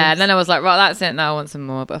vibes. Yeah, and then I was like, right, that's it. Now I want some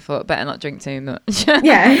more. But I thought, better not drink too much.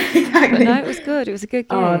 Yeah, exactly. But no, it was good. It was a good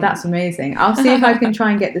gig. Oh, that's amazing. I'll see if I can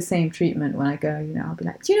try and get the same treatment when I go. I'll be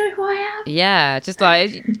like, do you know who I am? Yeah, just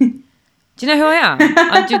like, do you know who I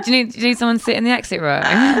am? Do you need someone to sit in the exit row?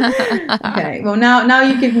 Okay, well now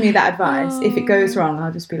you've given me that advice. If it goes wrong,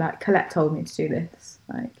 I'll just be like, Colette told me to do this.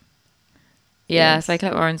 Like, yeah, so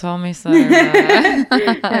Colette Warren told me, so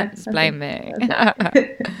just blame me.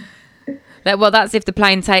 Well, that's if the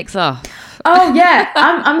plane takes off. Oh yeah,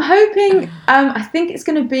 I'm hoping. I think it's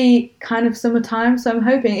going to be kind of summertime, so I'm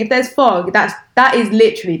hoping if there's fog, that is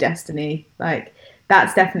literally destiny. Like,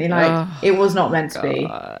 that's definitely like it was not meant to be.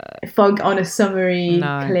 Fog on a summery,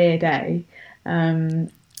 clear day. So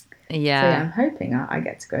yeah, I'm hoping I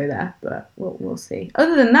get to go there, but we'll see.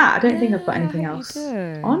 Other than that, I don't think I've got anything else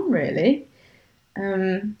on really.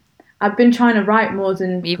 I've been trying to write more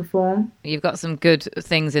than perform. You've got some good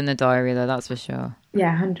things in the diary, though, that's for sure.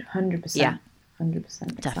 Yeah, 100%. Yeah,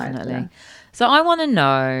 100%. Definitely. So I want to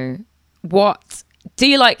know, do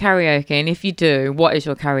you like karaoke? And if you do, what is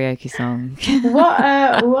your karaoke song? What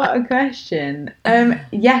a question.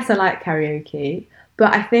 Yes, I like karaoke.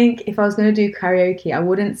 But I think if I was going to do karaoke, I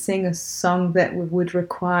wouldn't sing a song that would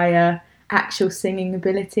require actual singing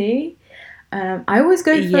ability. I always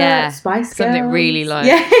go for Spice Girls. Something really like...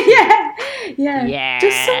 Yeah.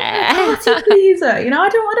 Just some party pleaser. I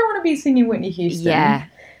don't want to be singing Whitney Houston. Yeah.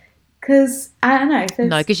 Because, I don't know.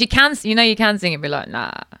 No, because you can sing it and be like,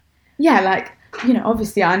 nah. Yeah, like,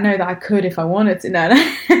 obviously I know that I could if I wanted to. No.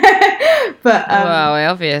 But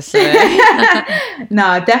well, obviously.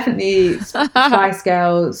 No, definitely Spice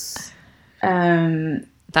Girls.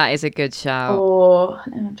 That is a good shout. Or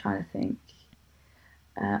I'm trying to think.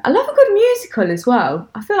 I love a good musical as well.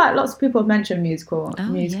 I feel like lots of people have mentioned musicals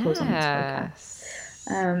on this podcast.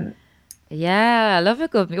 Yeah, I love a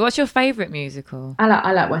good. What's your favourite musical? I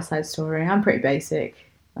like West Side Story. I'm pretty basic.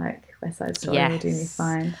 Like West Side Story will do me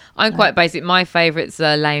fine. I'm quite basic. My favourite's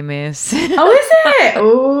Les Mis. Oh, is it?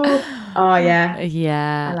 Oh. Oh yeah.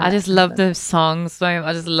 Yeah, I I just like love that. the songs so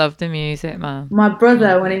I just love the music, man. My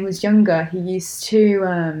brother, when he was younger, he used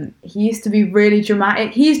to be really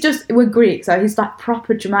dramatic. We're Greek, so he's that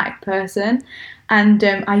proper dramatic person. And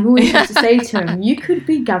I always used to say to him, "You could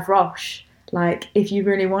be Gavroche, like if you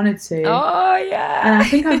really wanted to." Oh And I yeah.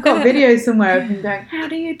 think I've got videos somewhere of him going, "How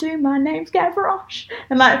do you do? My name's Gavroche,"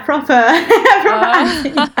 and like proper.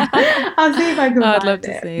 acting. I'll see if I can I'd find love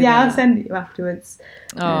to it. see Yeah, I'll that. send it you afterwards.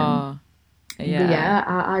 Oh But yeah. yeah,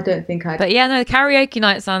 I don't think I'd. But yeah, no, the karaoke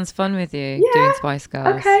night sounds fun with you Yeah, doing Spice Girls.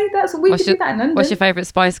 Okay, we What's could do that in London. What's your favourite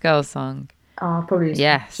Spice Girls song? Oh, probably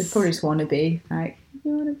Yes. should probably just want to be like,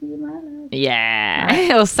 you want to be my love.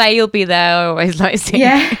 Yeah. Or Say You'll Be There. I always like singing.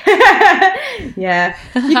 Yeah, yeah.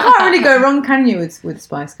 You can't really go wrong, can you, with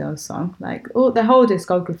Spice Girls song? Like the whole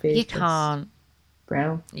discography. You is just can't.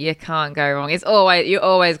 Brill. You can't go wrong. You're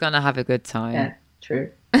always gonna have a good time. Yeah, true.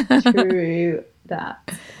 True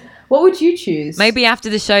that. What would you choose? Maybe after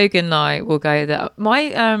the Shogun night, we'll go there.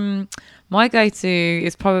 My go-to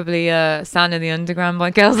is probably "Sound of the Underground"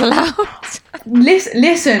 by Girls Aloud.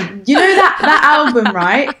 Listen. You know that album,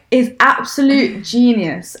 right? Is absolute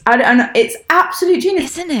genius. I don't know. It's absolute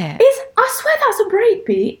genius, Isn't it? I swear that's a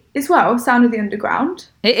breakbeat as well. Sound of the Underground.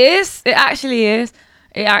 It is. It actually is.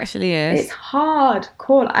 It actually is. It's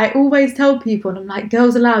hardcore. I always tell people, and I'm like,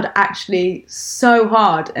 Girls Aloud are actually so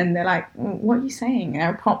hard, and they're like, "What are you saying?"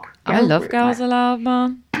 They're a pop. I girl love group. Girls Like, Aloud,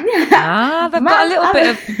 man. yeah. They've got a little bit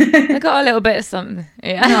of. They got a little bit of something.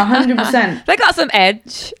 Yeah. No, 100%. They got some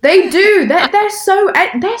edge. They do. They're so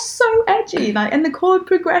edgy. Like, and the chord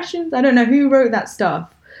progressions. I don't know who wrote that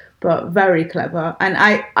stuff, but very clever. And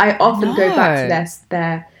I often go back to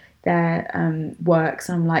their works.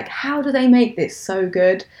 And I'm like, how do they make this so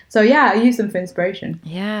good? So yeah, I use them for inspiration.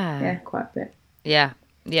 Yeah. Yeah, quite a bit. Yeah.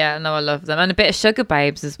 Yeah. No, I love them, and a bit of Sugar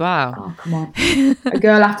Babes as well. Oh, come on. A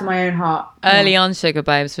girl after my own heart. Come Early on. on Sugar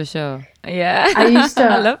Babes for sure. Yeah. I used to-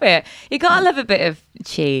 I love it. You gotta love a bit of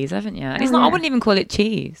cheese, haven't you? And it's not. I yeah. wouldn't even call it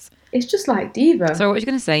cheese. It's just like diva. So what was you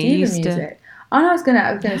gonna say? You diva used music. Oh, no, I was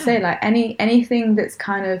gonna say like anything that's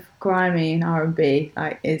kind of grimy and R&B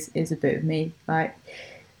like is a bit of me. Like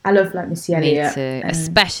I love like Missy Me Elliott. too. and-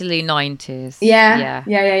 Especially 90s. Yeah.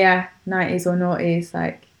 90s or noughties,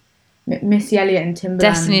 like Missy Elliott and Timbaland.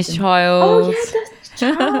 Destiny's and- Child. Oh yeah, Destiny's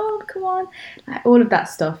Child. Come on, like, all of that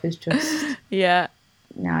stuff is just. Yeah.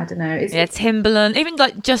 No, I don't know. It's Yeah, Timbaland. Even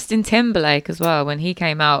like Justin Timberlake as well. When he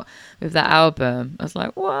came out with that album, I was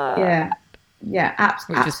like, what? yeah,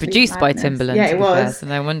 absolutely. Which was produced by Timbaland. Yeah, to it be fair, was. so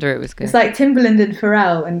no wonder it was good. It's like Timbaland and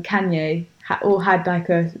Pharrell and Kanye all had like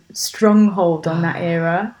a stronghold on that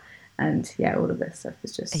era, and yeah, all of this stuff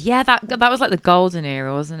is just. Yeah, that was like the golden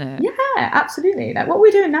era, wasn't it? Yeah, absolutely. Like what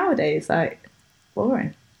we're doing nowadays, like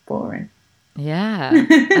boring. Yeah,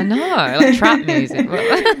 I know, like trap music.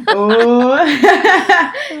 Oh,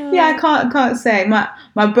 yeah, I can't say. My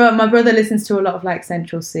brother listens to a lot of like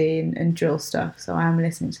Central C and drill stuff, so I am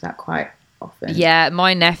listening to that quite often. Yeah,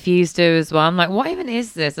 my nephews do as well. I'm like, what even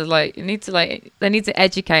is this? I was like, they need to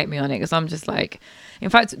educate me on it, because I'm just like. In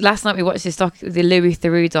fact, last night we watched the Louis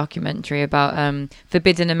Theroux documentary about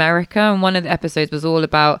Forbidden America, and one of the episodes was all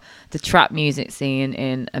about the trap music scene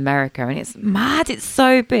in America, and it's mad. It's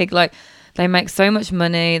so big. Like, they make so much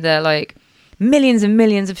money. They're like millions and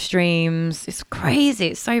millions of streams. It's crazy.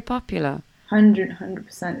 It's so popular.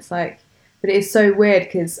 100%. It's like, but it is so weird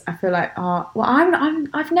because I feel like,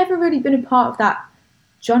 I've never really been a part of that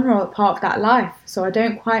genre, part of that life, so I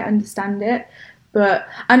don't quite understand it. But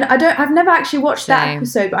and I've never actually watched that Same.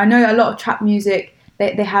 episode, but I know a lot of trap music.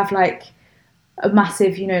 They have like a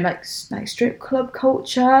massive, like strip club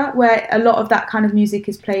culture where a lot of that kind of music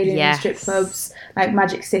is played in strip clubs, like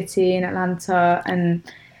Magic City in Atlanta, and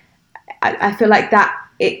I feel like that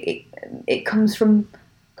it comes from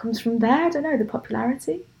there. I don't know, the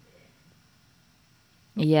popularity.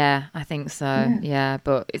 Yeah, I think so. Yeah,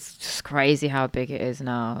 but it's just crazy how big it is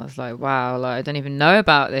now. I was like, wow, like I don't even know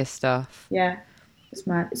about this stuff. Yeah. It's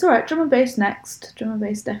mad. It's all right. Drum and bass next. Drum and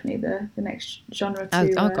bass definitely the next genre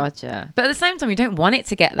to. Oh god, yeah. But at the same time, you don't want it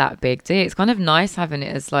to get that big, do you? It's kind of nice having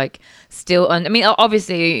it as like still. I mean,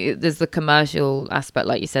 obviously there's the commercial aspect,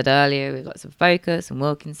 like you said earlier, with lots of Focus and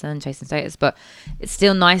Wilkinson, Chasing Status. But it's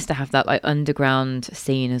still nice to have that like underground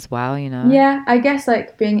scene as well, you know. Yeah, I guess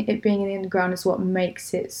like being in the underground is what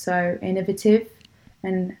makes it so innovative,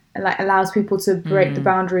 and like allows people to break the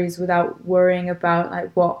boundaries without worrying about like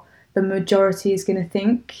what the majority is going to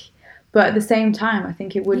think. But at the same time, I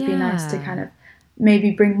think it would be nice to kind of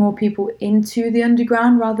maybe bring more people into the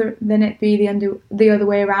underground rather than it be the other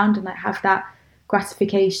way around, and like have that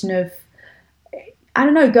gratification of I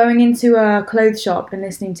don't know, going into a clothes shop and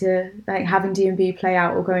listening to, like, having D&B play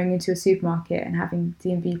out, or going into a supermarket and having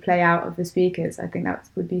D&B play out of the speakers. I think that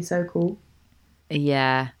would be so cool.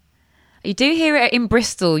 Yeah. You do hear it in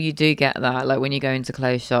Bristol. You do get that, like when you go into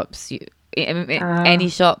clothes shops, any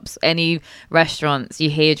shops, any restaurants, you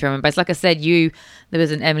hear drum and bass. Like I said, there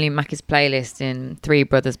was an Emily Makis playlist in Three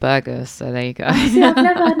Brothers Burgers, so there you go. See,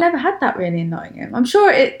 I've never had that really in Nottingham. I'm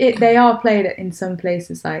sure they are played in some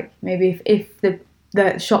places, like maybe if the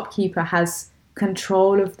shopkeeper has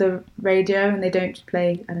control of the radio and they don't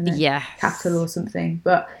play, I don't know, Capital or something.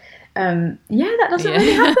 But that doesn't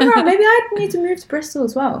really happen around. Maybe I need to move to Bristol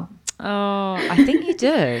as well. Oh, I think you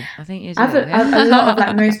do. I've a lot of,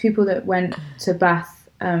 like, most people that went to Bath,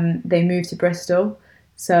 they moved to Bristol.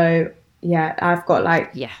 So yeah, I've got,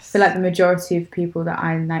 like, I feel like the majority of people that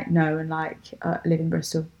I, like, know and like live in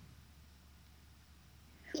Bristol.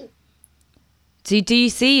 So do you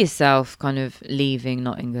see yourself kind of leaving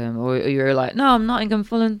Nottingham, or you're like, no, I'm Nottingham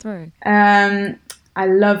full and through? I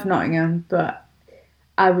love Nottingham, but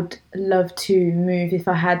I would love to move if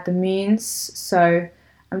I had the means. So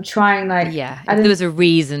I'm trying, like... Yeah, if there was a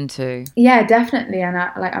reason to. Yeah, definitely. And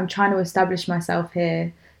I'm trying to establish myself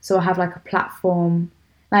here, so I have, like, a platform,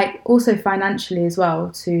 like, also financially as well,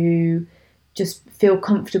 to just feel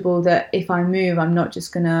comfortable that if I move, I'm not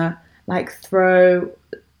just going to, like, throw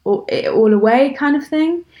it all away kind of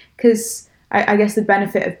thing. Because I guess the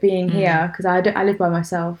benefit of being here, because I live by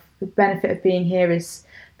myself, the benefit of being here is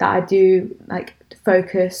that I do, like,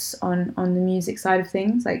 focus on the music side of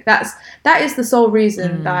things. Like, that is the sole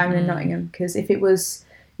reason that I'm in Nottingham. Because if it was,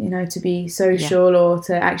 you know, to be social or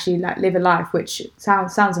to actually, like, live a life, which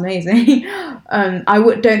sounds amazing, I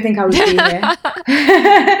don't think I would be here.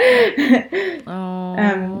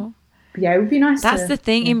 Yeah, it would be nice. That's the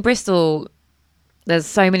thing in Bristol. There's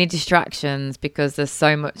so many distractions because there's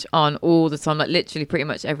so much on all the time, like literally pretty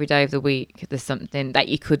much every day of the week there's something that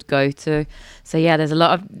you could go to. So yeah, there is a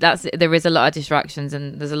lot of distractions,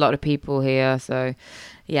 and there's a lot of people here. So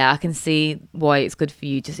yeah, I can see why it's good for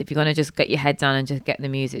you. Just if you're gonna just get your head down and just get the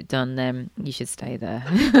music done, then you should stay there.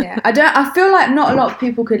 Yeah, I feel like not a lot of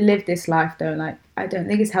people could live this life though. Like, I don't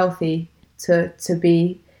think it's healthy to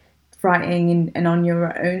be writing and on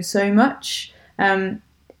your own so much.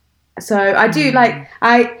 So I do, like,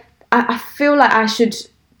 I feel like I should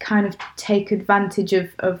kind of take advantage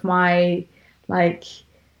of my, like,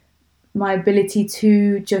 my ability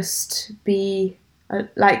to just be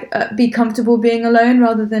be comfortable being alone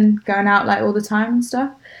rather than going out, like, all the time and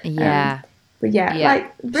stuff. Yeah. But yeah,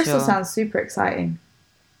 like, Bristol sounds super exciting.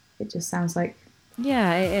 It just sounds like...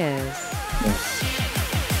 Yeah, it is. Yeah.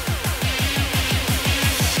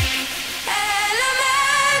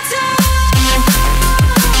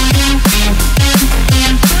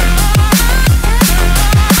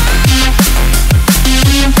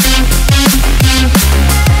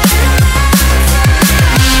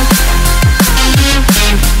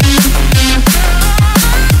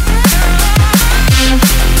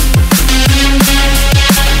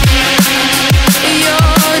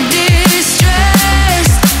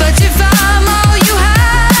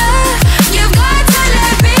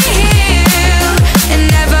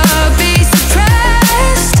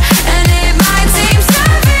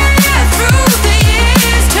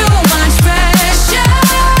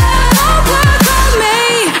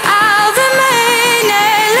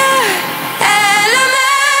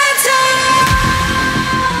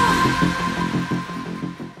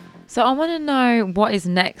 So I want to know, what is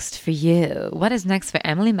next for you? What is next for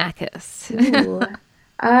Emily Makis?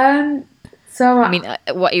 So I mean,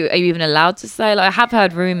 what are you even allowed to say? Like, I have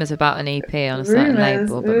heard rumours about an EP on a certain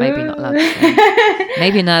label, but maybe not allowed to say.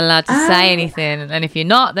 Maybe you're not allowed to say anything, and if you're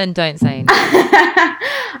not, then don't say anything.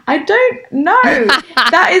 I don't know.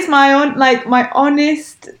 That is my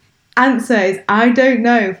honest answer is I don't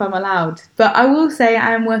know if I'm allowed, but I will say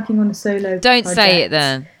I am working on a solo. Don't project. say it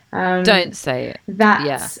then. Don't say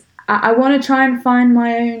it. I want to try and find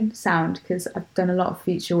my own sound because I've done a lot of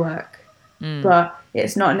feature work, but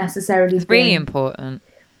it's not necessarily. It's really important.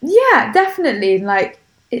 Yeah, definitely. Like,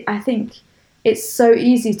 I think it's so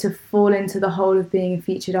easy to fall into the hole of being a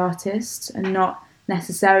featured artist and not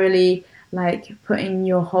necessarily, like, putting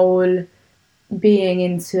your whole being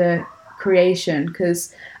into creation.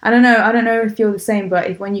 Because I don't know if you're the same,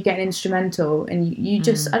 but when you get an instrumental and you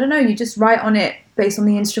just you just write on it based on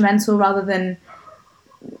the instrumental rather than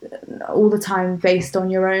all the time based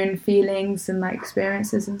on your own feelings and, like,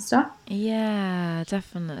 experiences and stuff. Yeah,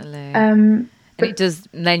 definitely. But it does.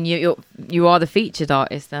 Then you are the featured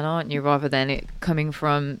artist, then, aren't you? Rather than it coming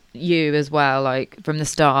from you as well, like from the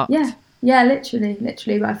start. Yeah, literally.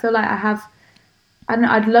 But I feel like I I don't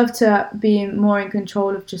know, I'd love to be more in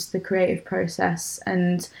control of just the creative process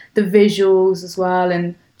and the visuals as well,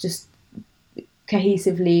 and just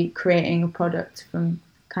cohesively creating a product from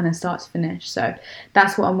kind of start to finish. So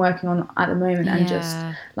that's what I'm working on at the moment. And just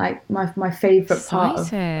like my favorite part of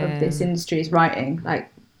this industry is writing, like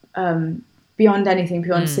beyond anything,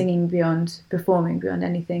 beyond singing, beyond performing, beyond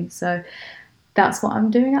anything. So that's what I'm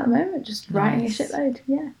doing at the moment, just writing a shitload.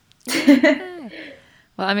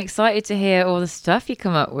 Well, I'm excited to hear all the stuff you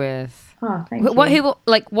come up with. Oh, thank you. What's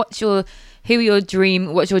your dream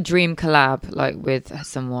collab, like, with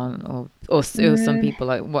someone or some people?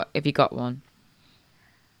 Like, what if you got one?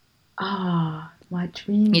 My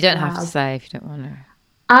dream. You don't have to say if you don't want to.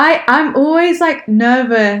 I'm always like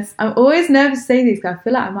nervous. I'm always nervous to say these because I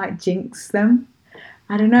feel like I might jinx them.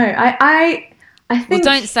 I don't know. I think. Well,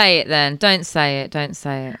 don't say it then. Don't say it.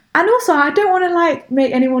 And also, I don't want to like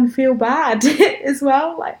make anyone feel bad as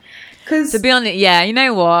well. Like, because to be honest, you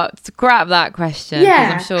know what? Scrap that question.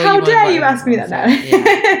 Yeah. I'm sure How dare you ask me that now?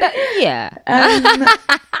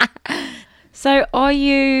 So are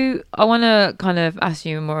you? I want to kind of ask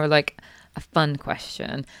you more like a fun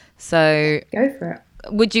question. So go for it.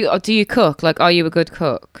 Do you cook? Like, are you a good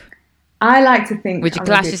cook? I like to think. Would you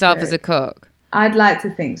class yourself as a cook? I'd like to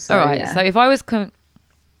think so. All right. Yeah. So if I was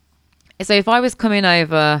coming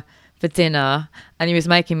over for dinner and you was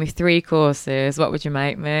making me 3 courses, what would you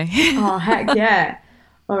make me? Oh, heck yeah.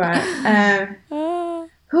 All right.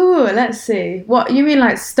 Let's see. What you mean,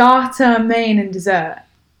 like starter, main, and dessert?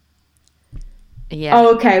 Yeah.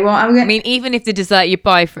 Oh, okay. Well, I mean, even if the dessert you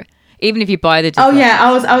buy even if you buy the dessert. Oh yeah,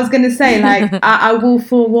 I was going to say, like, I will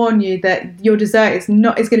forewarn you that your dessert it's going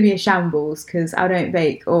to be a shambles because I don't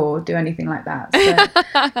bake or do anything like that.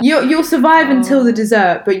 So you'll survive until the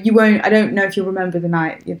dessert, but you won't. I don't know if you'll remember the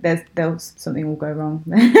night. Something will go wrong.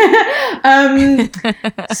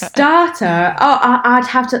 Starter. I'd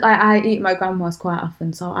have to. Like, I eat my grandma's quite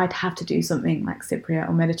often, so I'd have to do something like Cypriot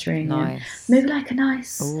or Mediterranean. Nice. Maybe like a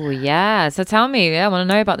nice. Oh yeah. So tell me. I want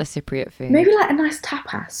to know about the Cypriot food. Maybe like a nice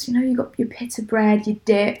tapas. You know, you got your pita bread, your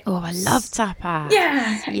dip. Oh, I love tapas.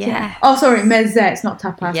 Yeah. Oh, sorry, mezze. It's not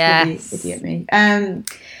tapas. Yes. Idiot me.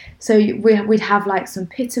 So we'd have like some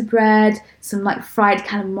pita bread, some like fried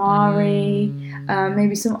calamari,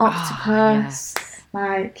 maybe some octopus,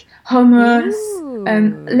 like hummus,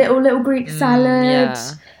 little Greek salad.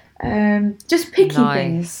 Just picky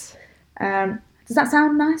things. Does that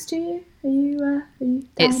sound nice to you? Are you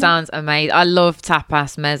it sounds amazing. I love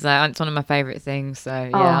tapas, mezze. It's one of my favourite things. So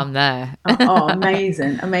I'm there.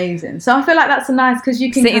 Amazing. So I feel like that's a nice, because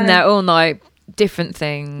you can sitting there all night, different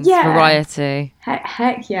things, variety.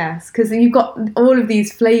 Heck yes, because you've got all of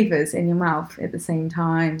these flavours in your mouth at the same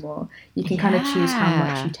time, or you can kind of choose how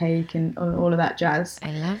much you take and all of that jazz.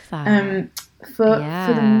 I love that. For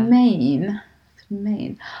the main.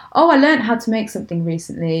 Oh, I learned how to make something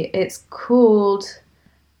recently. It's called.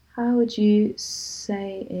 How would you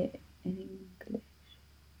say it in English?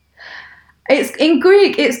 It's in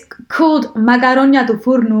Greek. It's called magaronia do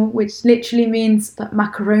forno, which literally means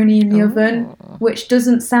macaroni in the oven, which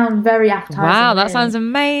doesn't sound very appetizing. Wow, that sounds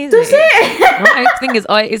amazing. Does it? My thing is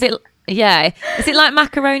is it like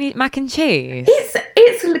mac and cheese? It's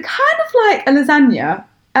kind of like a lasagna.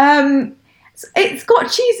 It's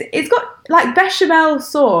got cheese. It's got like bechamel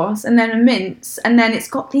sauce and then a mince, and then it's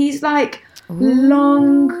got these like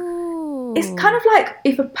long. It's kind of like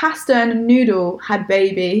if a pasta and a noodle had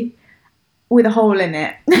baby with a hole in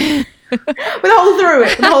it. with a hole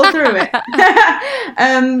through it.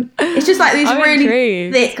 It's just like these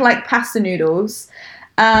really thick like pasta noodles.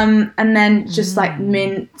 And then just like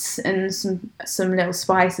mint and some little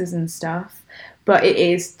spices and stuff. But it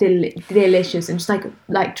is delicious and just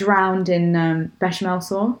like drowned in bechamel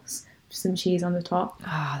sauce. Some cheese on the top.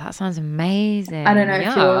 Oh, that sounds amazing. I don't know if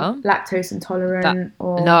you're lactose intolerant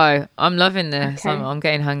or... No, I'm loving this. Okay. I'm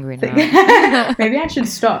getting hungry now. Maybe I should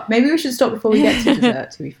stop. Maybe we should stop before we get to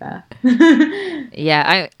dessert, to be fair.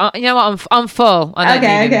 Yeah, you know what? I'm full. I don't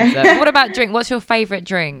need any dessert. What about drink? What's your favourite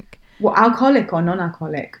drink? What, alcoholic or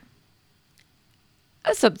non-alcoholic?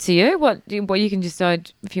 That's up to you. What you can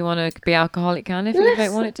decide if you want to be alcoholic, if you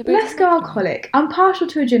don't want it to be. Let's go alcoholic. I'm partial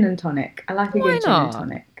to a gin and tonic. I like a good gin and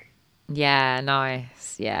tonic. Yeah,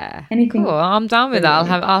 nice. Yeah, anything. Cool. I'm down with that.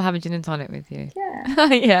 I'll have a gin and tonic with you.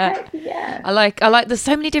 Yeah. Yeah. I like. There's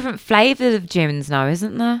so many different flavors of gins now,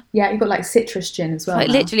 isn't there? Yeah, you've got like citrus gin as well. Like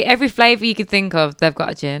literally every flavor you could think of, they've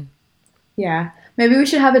got a gin. Yeah, maybe we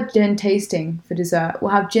should have a gin tasting for dessert.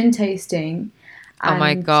 We'll have gin tasting. And, oh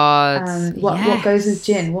my god! What goes with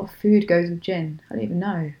gin? What food goes with gin? I don't even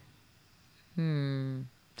know.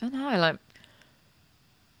 Don't know. Like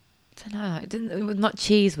don't know. It didn't. Not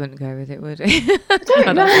cheese wouldn't go with it, would it?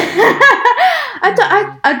 I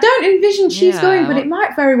don't, I don't envision cheese going, but it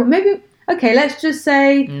might very well. Maybe. Okay, let's just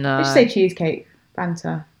say cheesecake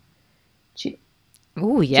banter.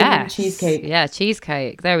 Oh yeah, cheesecake. Yeah,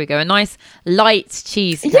 cheesecake. There we go. A nice light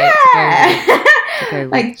cheesecake. Yeah, to go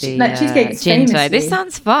with like cheesecake. Gin toast. This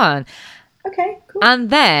sounds fun. Okay, cool. And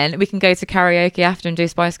then we can go to karaoke after and do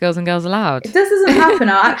Spice Girls and Girls Aloud. If this doesn't happen,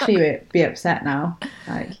 I'll actually be upset now.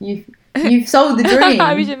 Like you've sold the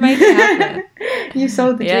dream. We should make it happen. You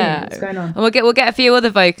sold the dream. What's going on? And we'll get a few other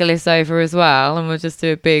vocalists over as well, and we'll just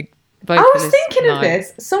do a big vocalist I was thinking of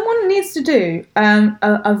this. Someone needs to do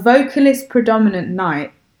a vocalist predominant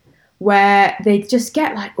night where they just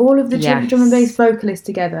get like all of the drum and bass vocalists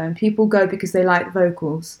together, and people go because they like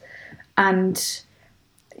vocals, and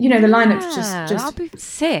you know the lineup's just that'll be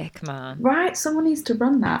sick, man. Right? Someone needs to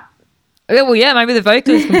run that. Well, yeah, maybe the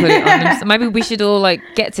vocalists can put it on. So maybe we should all like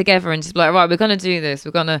get together and just be like, right, we're gonna do this. We're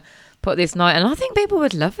gonna put this night, and I think people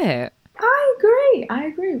would love it. I agree.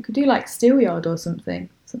 We could do like Steelyard or something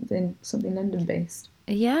London based.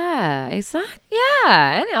 Yeah, exactly.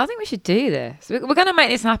 Yeah, I think we should do this. We're going to make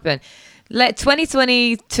this happen. Let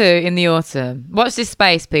 2022 in the autumn. Watch this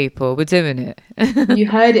space, people. We're doing it. You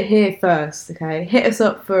heard it here first, okay? Hit us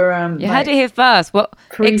up for you heard it here first. What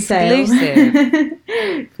pre-sale.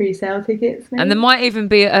 Exclusive Pre-sale tickets, maybe? And there might even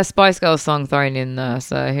be a Spice Girls song thrown in there.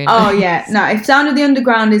 So who knows? Oh yeah, no. If Sound of the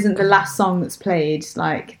Underground isn't the last song that's played,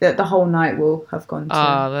 like the whole night will have gone to.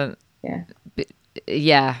 Oh,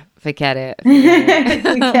 yeah. Forget it.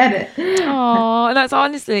 Forget it. Oh, that's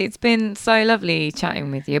honestly, it's been so lovely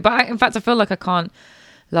chatting with you. But in fact, I feel like I can't,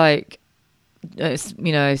 like, do this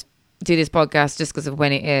podcast just because of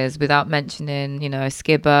when it is without mentioning,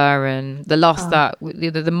 Skibber and the loss that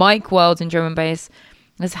the mic world in drum and bass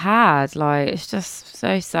has had. Like, it's just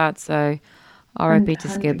so sad. So, R.I.P. to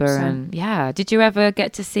Skibber. And yeah, did you ever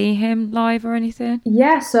get to see him live or anything?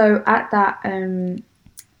 Yeah. So at that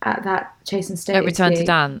Chase and Status at Return to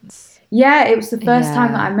Dance. Yeah, it was the first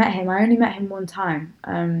time that I met him. I only met him one time,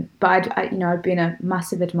 but I'd been a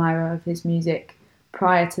massive admirer of his music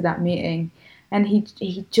prior to that meeting, and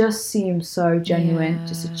he just seemed so genuine,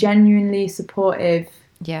 just a genuinely supportive,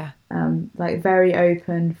 like very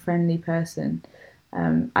open, friendly person.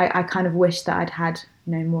 I kind of wish that I'd had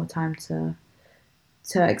more time to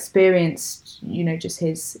experience just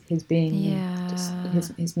his being, just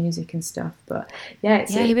his music and stuff. But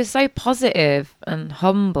he was so positive and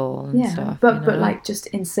humble and stuff. But like just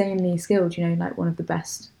insanely skilled. Like one of the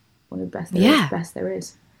best there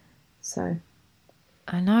is. So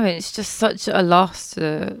I know it's just such a loss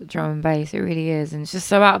to drum and bass. It really is, and it's just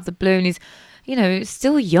so out of the blue. And he's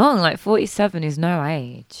still young. Like 47 is no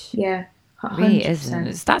age. Yeah. 100%. Really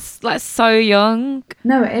isn't. That's like so young.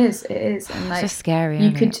 No, it is, and like it's just scary.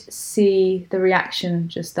 You could see the reaction,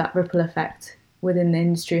 just that ripple effect within the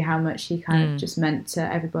industry, how much he kind of just meant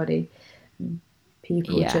to everybody.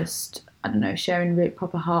 People just, I don't know, sharing really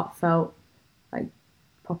proper heartfelt, like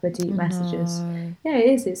proper deep messages. Yeah,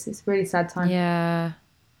 it is. It's a really sad time.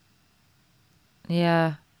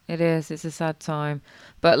 Yeah, it is. It's a sad time.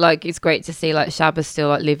 But like, it's great to see like Shabba's still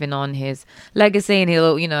like living on his legacy, and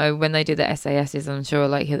he'll, when they do the SASs, I'm sure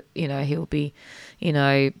like he'll be,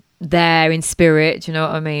 there in spirit. Do you know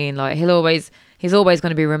what I mean? Like he's always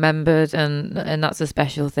going to be remembered, and that's a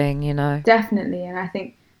special thing, Definitely, and I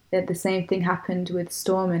think that the same thing happened with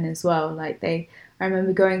Stormin as well. Like I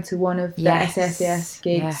remember going to one of the SASs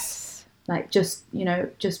gigs, like just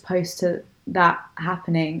post to that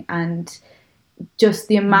happening, and just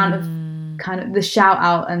the amount of kind of the shout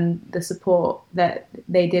out and the support that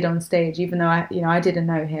they did on stage, even though I didn't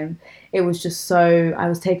know him, it was just so, I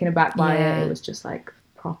was taken aback by it. It was just like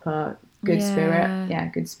proper good spirit. Yeah,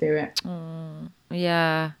 good spirit.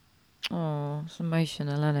 Yeah. Oh, it's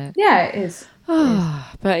emotional, isn't it? Yeah, it is.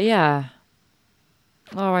 But yeah.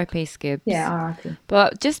 R.I.P. Skibbs. Yeah, R.I.P.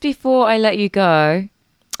 But just before I let you go,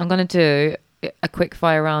 I'm going to do a quick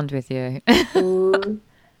fire round with you. Ooh.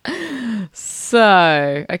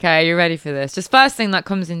 So, okay, are you ready for this? Just first thing that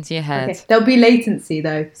comes into your head. Okay. There'll be latency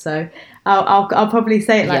though, so I'll probably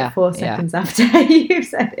say it like 4 seconds after you've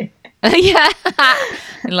said it. Yeah.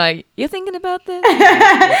 Like, you're thinking about this?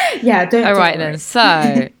 Yeah, don't. All right worry. then.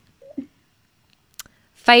 So,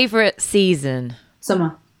 favorite season?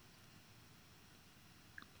 Summer.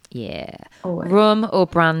 Yeah. Always. Rum or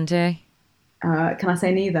brandy? Can I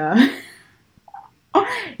say neither?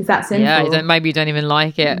 Is that simple? Yeah, maybe you don't even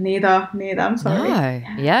like it. Neither. I'm sorry. No.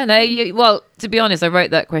 Yeah, no. Well, to be honest, I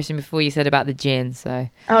wrote that question before you said about the gin. So.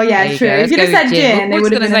 Oh yeah, true. If you'd have said gin, they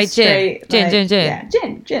would have been say straight. Gin. Yeah,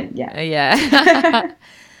 gin. Yeah. Yeah.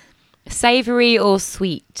 Savoury or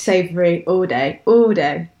sweet? Savoury all day, all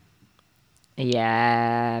day.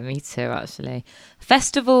 Yeah, me too, actually.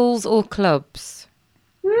 Festivals or clubs?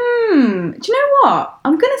 Do you know what?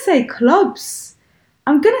 I'm gonna say clubs.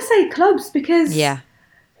 Because Yeah.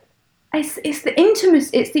 it's the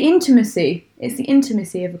intimacy. It's the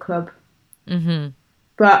intimacy of a club. Mm-hmm.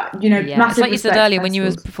 But Yeah, massive it's like you said respect earlier to when you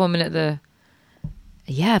was festivals. performing at the...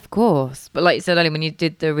 Yeah, of course. But like you said earlier when you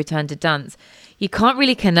did the Return to Dance, you can't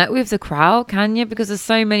really connect with the crowd, can you? Because there's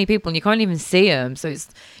so many people and you can't even see them. So you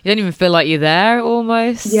don't even feel like you're there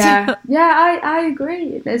almost. Yeah, I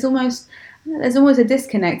agree. There's almost a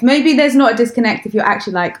disconnect. Maybe there's not a disconnect if you're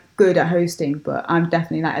actually like good at hosting, but I'm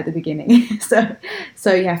definitely like at the beginning.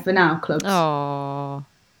 so yeah, for now, clubs. Oh,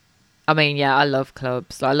 I mean, yeah, I love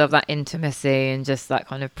clubs. I love that intimacy and just that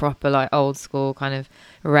kind of proper, like old school kind of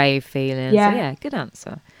rave feeling. Yeah. So yeah, good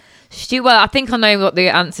answer. Well, I think I know what the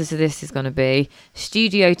answer to this is going to be.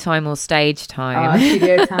 Studio time or stage time?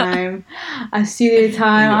 Studio time. Studio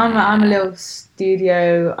time. Yeah. I'm a little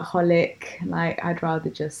studio holic. Like I'd rather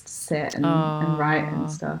just sit and write and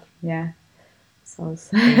stuff. Yeah. So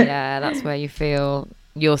Yeah, that's where you feel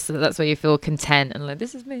that's where you feel content and like,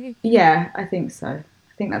 this is me. Yeah, I think so. I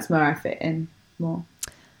think that's where I fit in more.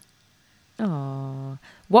 Oh,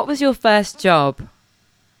 what was your first job?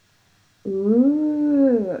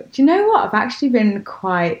 Ooh, do you know what? I've actually been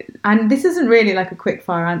and this isn't really like a quick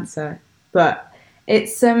fire answer, but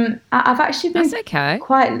it's I've actually been That's okay.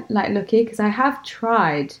 quite like lucky because I have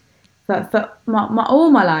tried for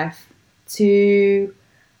all my life to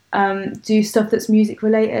do stuff that's music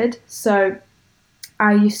related. So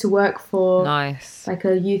I used to work for Nice. like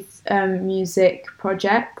a youth music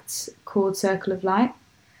project called Circle of Light.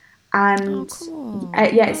 And cool.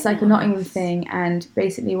 it's like a Nottingham thing, and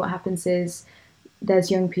basically what happens is there's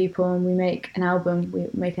young people and we make an album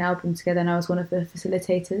together, and I was one of the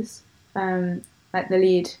facilitators, like the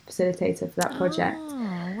lead facilitator for that project.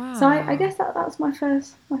 Oh, wow. So I guess that was my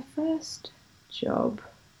first job.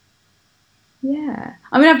 Yeah,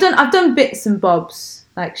 I mean I've done bits and bobs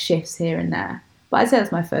like shifts here and there, but I'd say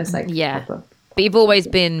that's my first like proper. But you've always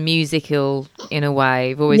been musical in a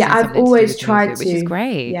way. You've always done I've something to do always with tried music, to, which is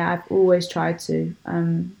great. Yeah, I've always tried to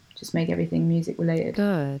just make everything music related.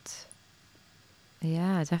 Good.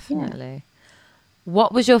 Yeah, definitely. Yeah.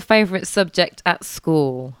 What was your favourite subject at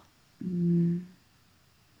school?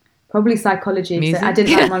 Probably psychology. Music? I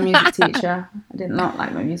didn't like my music teacher. I did not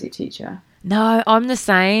like my music teacher. No, I'm the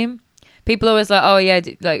same. People always like, oh yeah,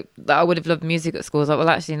 like I would have loved music at school. I was like, well,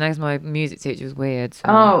 actually, no, my music teacher was weird.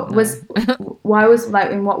 So, why was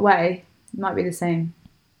like in what way? It might be the same.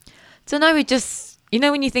 Don't know. It just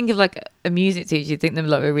when you think of like a music teacher, you think them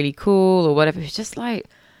like really cool or whatever. It's just like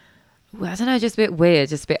I don't know, just a bit weird,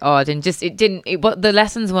 just a bit odd, and just the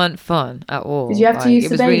lessons weren't fun at all. Did you have to use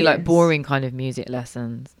it was really like boring kind of music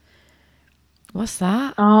lessons. What's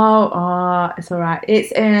that? Oh, it's all right.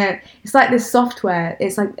 It's like this software.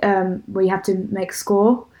 It's like where you have to make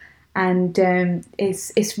score, and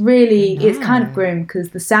it's really it's kind of grim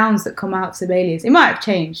because the sounds that come out of Sibelius, it might have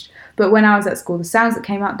changed, but when I was at school, the sounds that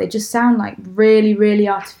came out, they just sound like really, really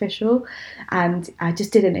artificial, and I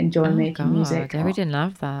just didn't enjoy making music. Yeah, we didn't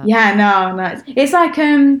have that. Yeah, no, it's like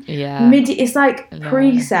MIDI. It's like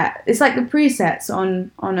preset. It's like the presets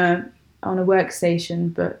on a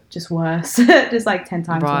workstation, but just worse. Just like 10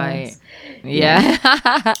 times worse. Yeah.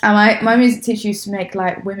 And my music teacher used to make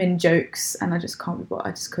like women jokes, and I just couldn't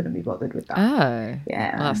be bothered with that. Oh.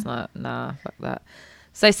 Yeah. Well, that's not, nah, fuck that.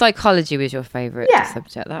 So psychology was your favourite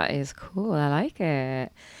subject. That is cool. I like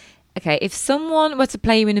it. Okay, if someone were to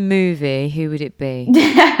play you in a movie, who would it be?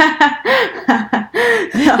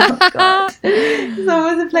 Oh God.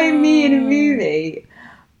 Someone were to play me in a movie.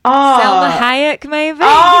 Selma Hayek, maybe?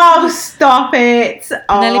 Oh, stop it.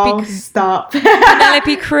 Stop.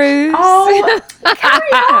 Penelope Cruz. Oh,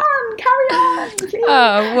 carry on, please.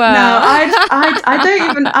 Oh, wow. No, I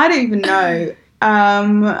don't even know.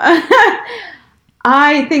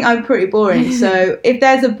 I think I'm pretty boring. So if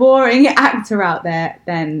there's a boring actor out there,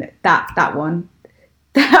 then that one.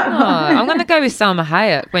 I'm gonna go with Salma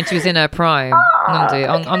Hayek when she was in her prime.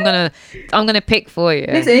 I'm gonna pick for you.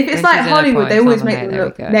 Listen, if it's like Hollywood, they always make them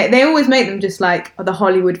look. They always make them just like the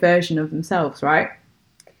Hollywood version of themselves, right?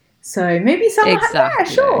 So maybe Salma Hayek. Yeah,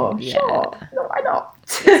 sure. No, why not?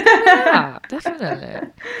 Yeah, definitely.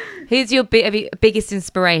 Who's your biggest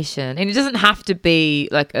inspiration? And it doesn't have to be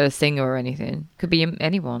like a singer or anything. Could be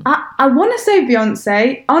anyone. I want to say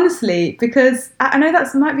Beyonce, honestly, because I know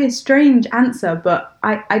that might be a strange answer, but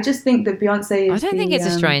I just think that Beyonce is I don't think it's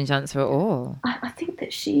a strange answer at all. I think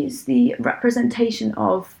that she's the representation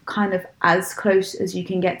of kind of as close as you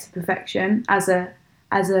can get to perfection as a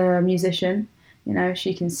as a musician. You know,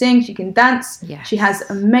 she can sing, she can dance. Yes. She has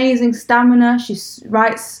amazing stamina. She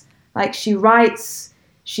writes.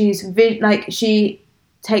 She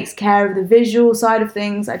takes care of the visual side of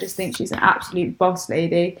things. I just think she's an absolute boss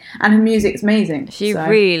lady, and her music's amazing. She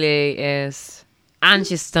really is. And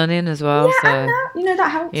she's stunning as well. Yeah, so and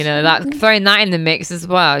that helps. That throwing that in the mix as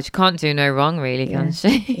well. She can't do no wrong, really, can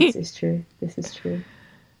she? This is true.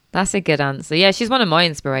 That's a good answer. Yeah, she's one of my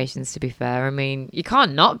inspirations, to be fair. I mean, you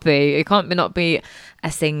can't not be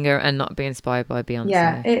a singer and not be inspired by Beyonce.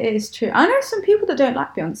 Yeah, it is true. I know some people that don't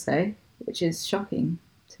like Beyonce, which is shocking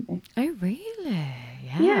to me. Oh, really?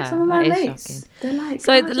 Yeah, some of my that is mates. shocking. They're like,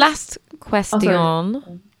 So the last question.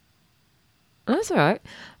 Oh, That's all right.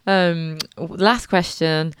 Last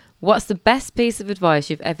question. What's the best piece of advice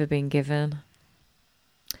you've ever been given?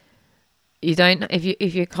 You don't.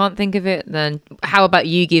 If you can't think of it, then how about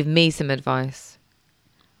you give me some advice?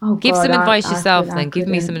 Oh, Give God, some advice yourself. I Then give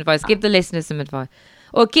me couldn't. some advice. Give the listeners some advice,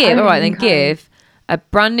 or give. I All right, don't then think give a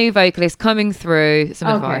brand new vocalist coming through some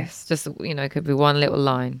Okay. advice. Just could be one little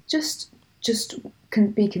line. Just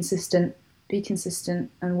be consistent. Be consistent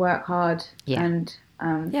and work hard. Yeah. And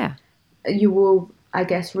Yeah. you will, I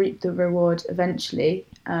guess, reap the reward eventually.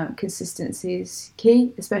 Consistency is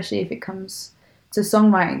key, especially if it comes to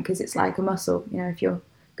songwriting, because it's like a muscle. You know, if you're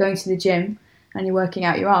going to the gym and you're working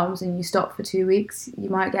out your arms and you stop for 2 weeks, you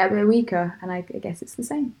might get a bit weaker, and I guess it's the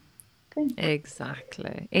same thing.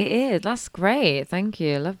 Exactly. It is. That's great. Thank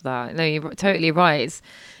you. I love that. No, you're totally right.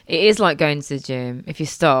 It is like going to the gym. If you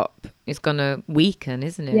stop, it's going to weaken,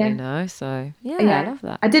 isn't it? Yeah. You know? So, yeah, I love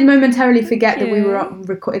that. I did momentarily forget that we you.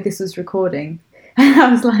 were this was recording.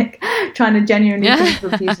 I was like trying to genuinely think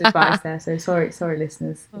of a piece of advice there. So sorry,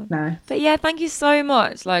 listeners. No. But yeah, thank you so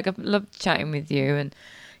much. Like, I've loved chatting with you, and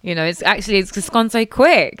it's just gone so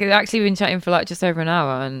quick. I've actually been chatting for like just over an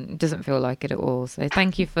hour, and it doesn't feel like it at all. So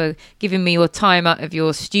thank you for giving me your time out of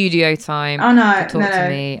your studio time to talk to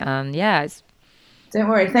me. And yeah, Don't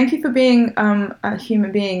worry. Thank you for being a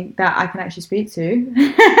human being that I can actually speak to.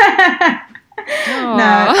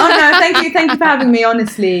 No. Thank you for having me.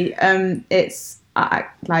 Honestly, I'm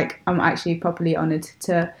actually properly honoured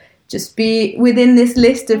to just be within this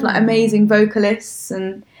list of like amazing vocalists,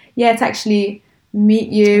 and to actually meet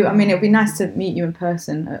you. I mean, it would be nice to meet you in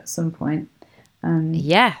person at some point.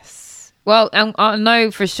 Yes. Well, I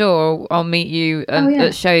know for sure I'll meet you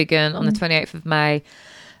at Shogun on the 28th of May.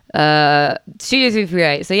 Studio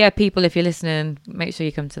 338. So yeah, people, if you're listening, make sure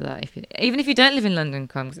you come to that. Even if you don't live in London,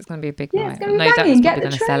 come, because it's going to be a big night. No doubt it's probably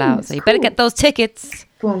going to sell out. So you better get those tickets.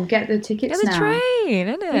 Boom, get the tickets now. Get the train,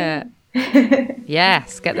 isn't it?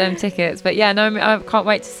 Yes, get them tickets. But yeah, no, I can't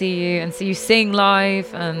wait to see you and see you sing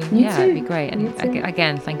live. And Me yeah, too. it'd be great. And Me too.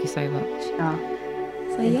 again, thank you so much. Oh.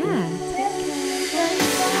 So yeah.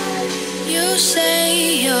 You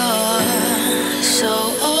say you're so